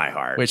breaks my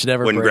heart.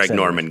 When Greg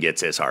Norman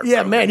gets his heart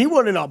broken. Man, he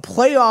won in a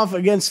playoff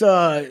against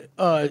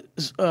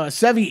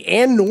Seve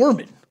and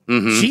Norman.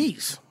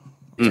 Jeez.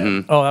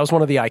 Mm-hmm. Oh, that was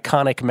one of the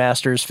iconic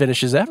Masters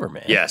finishes ever,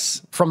 man.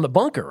 Yes. From the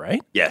bunker,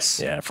 right? Yes.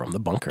 Yeah, from the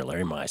bunker,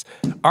 Larry Mize.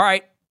 All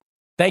right.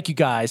 Thank you,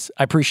 guys.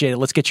 I appreciate it.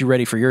 Let's get you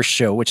ready for your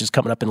show, which is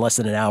coming up in less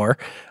than an hour.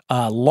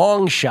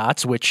 Long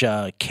Shots, which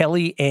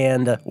Kelly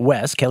and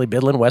Wes, Kelly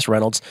Bidlin, Wes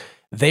Reynolds,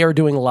 they are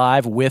doing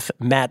live with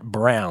Matt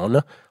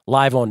Brown,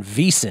 live on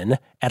VSiN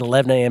at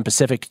 11 a.m.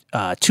 Pacific,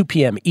 2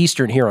 p.m.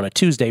 Eastern here on a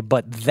Tuesday,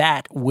 but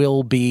that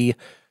will be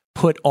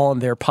put on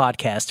their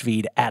podcast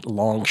feed at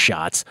Long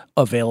Shots,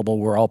 available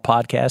where all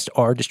podcasts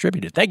are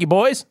distributed. Thank you,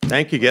 boys.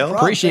 Thank you, Gil.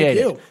 Appreciate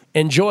it.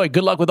 Enjoy.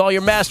 Good luck with all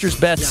your Masters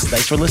bets.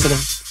 Thanks for listening.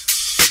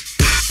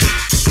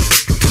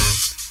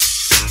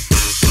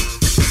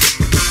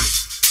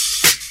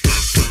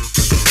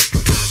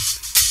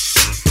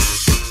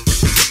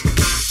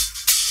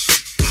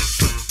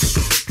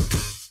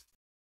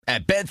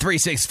 At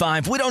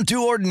Bet365, we don't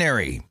do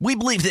ordinary. We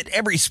believe that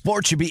every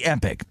sport should be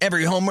epic.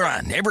 Every home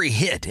run, every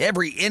hit,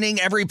 every inning,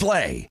 every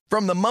play.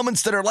 From the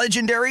moments that are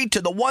legendary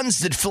to the ones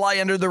that fly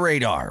under the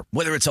radar.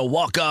 Whether it's a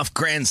walk-off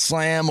grand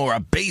slam or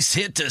a base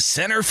hit to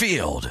center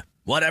field.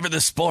 Whatever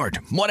the sport,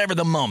 whatever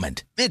the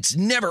moment. It's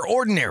never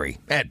ordinary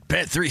at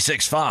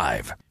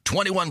Bet365.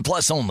 21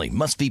 plus only.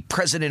 Must be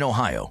present in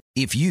Ohio.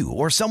 If you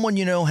or someone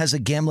you know has a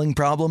gambling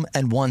problem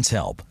and wants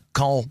help,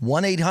 call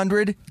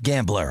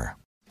 1-800-GAMBLER.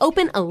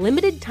 Open a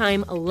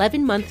limited-time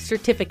 11-month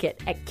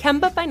certificate at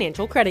Kemba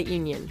Financial Credit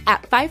Union.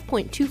 At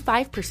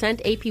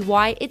 5.25%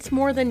 APY, it's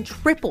more than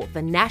triple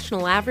the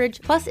national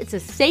average, plus it's a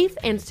safe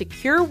and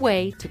secure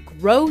way to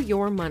grow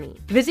your money.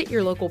 Visit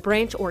your local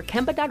branch or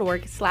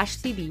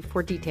kemba.org/cb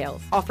for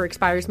details. Offer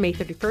expires May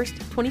 31st,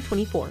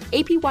 2024.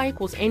 APY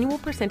equals annual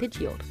percentage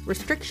yield.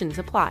 Restrictions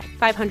apply.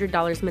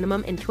 $500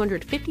 minimum and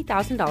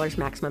 $250,000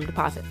 maximum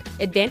deposit.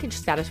 Advantage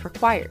status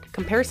required.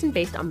 Comparison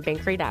based on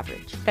bank rate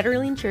average.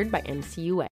 Federally insured by NCUA.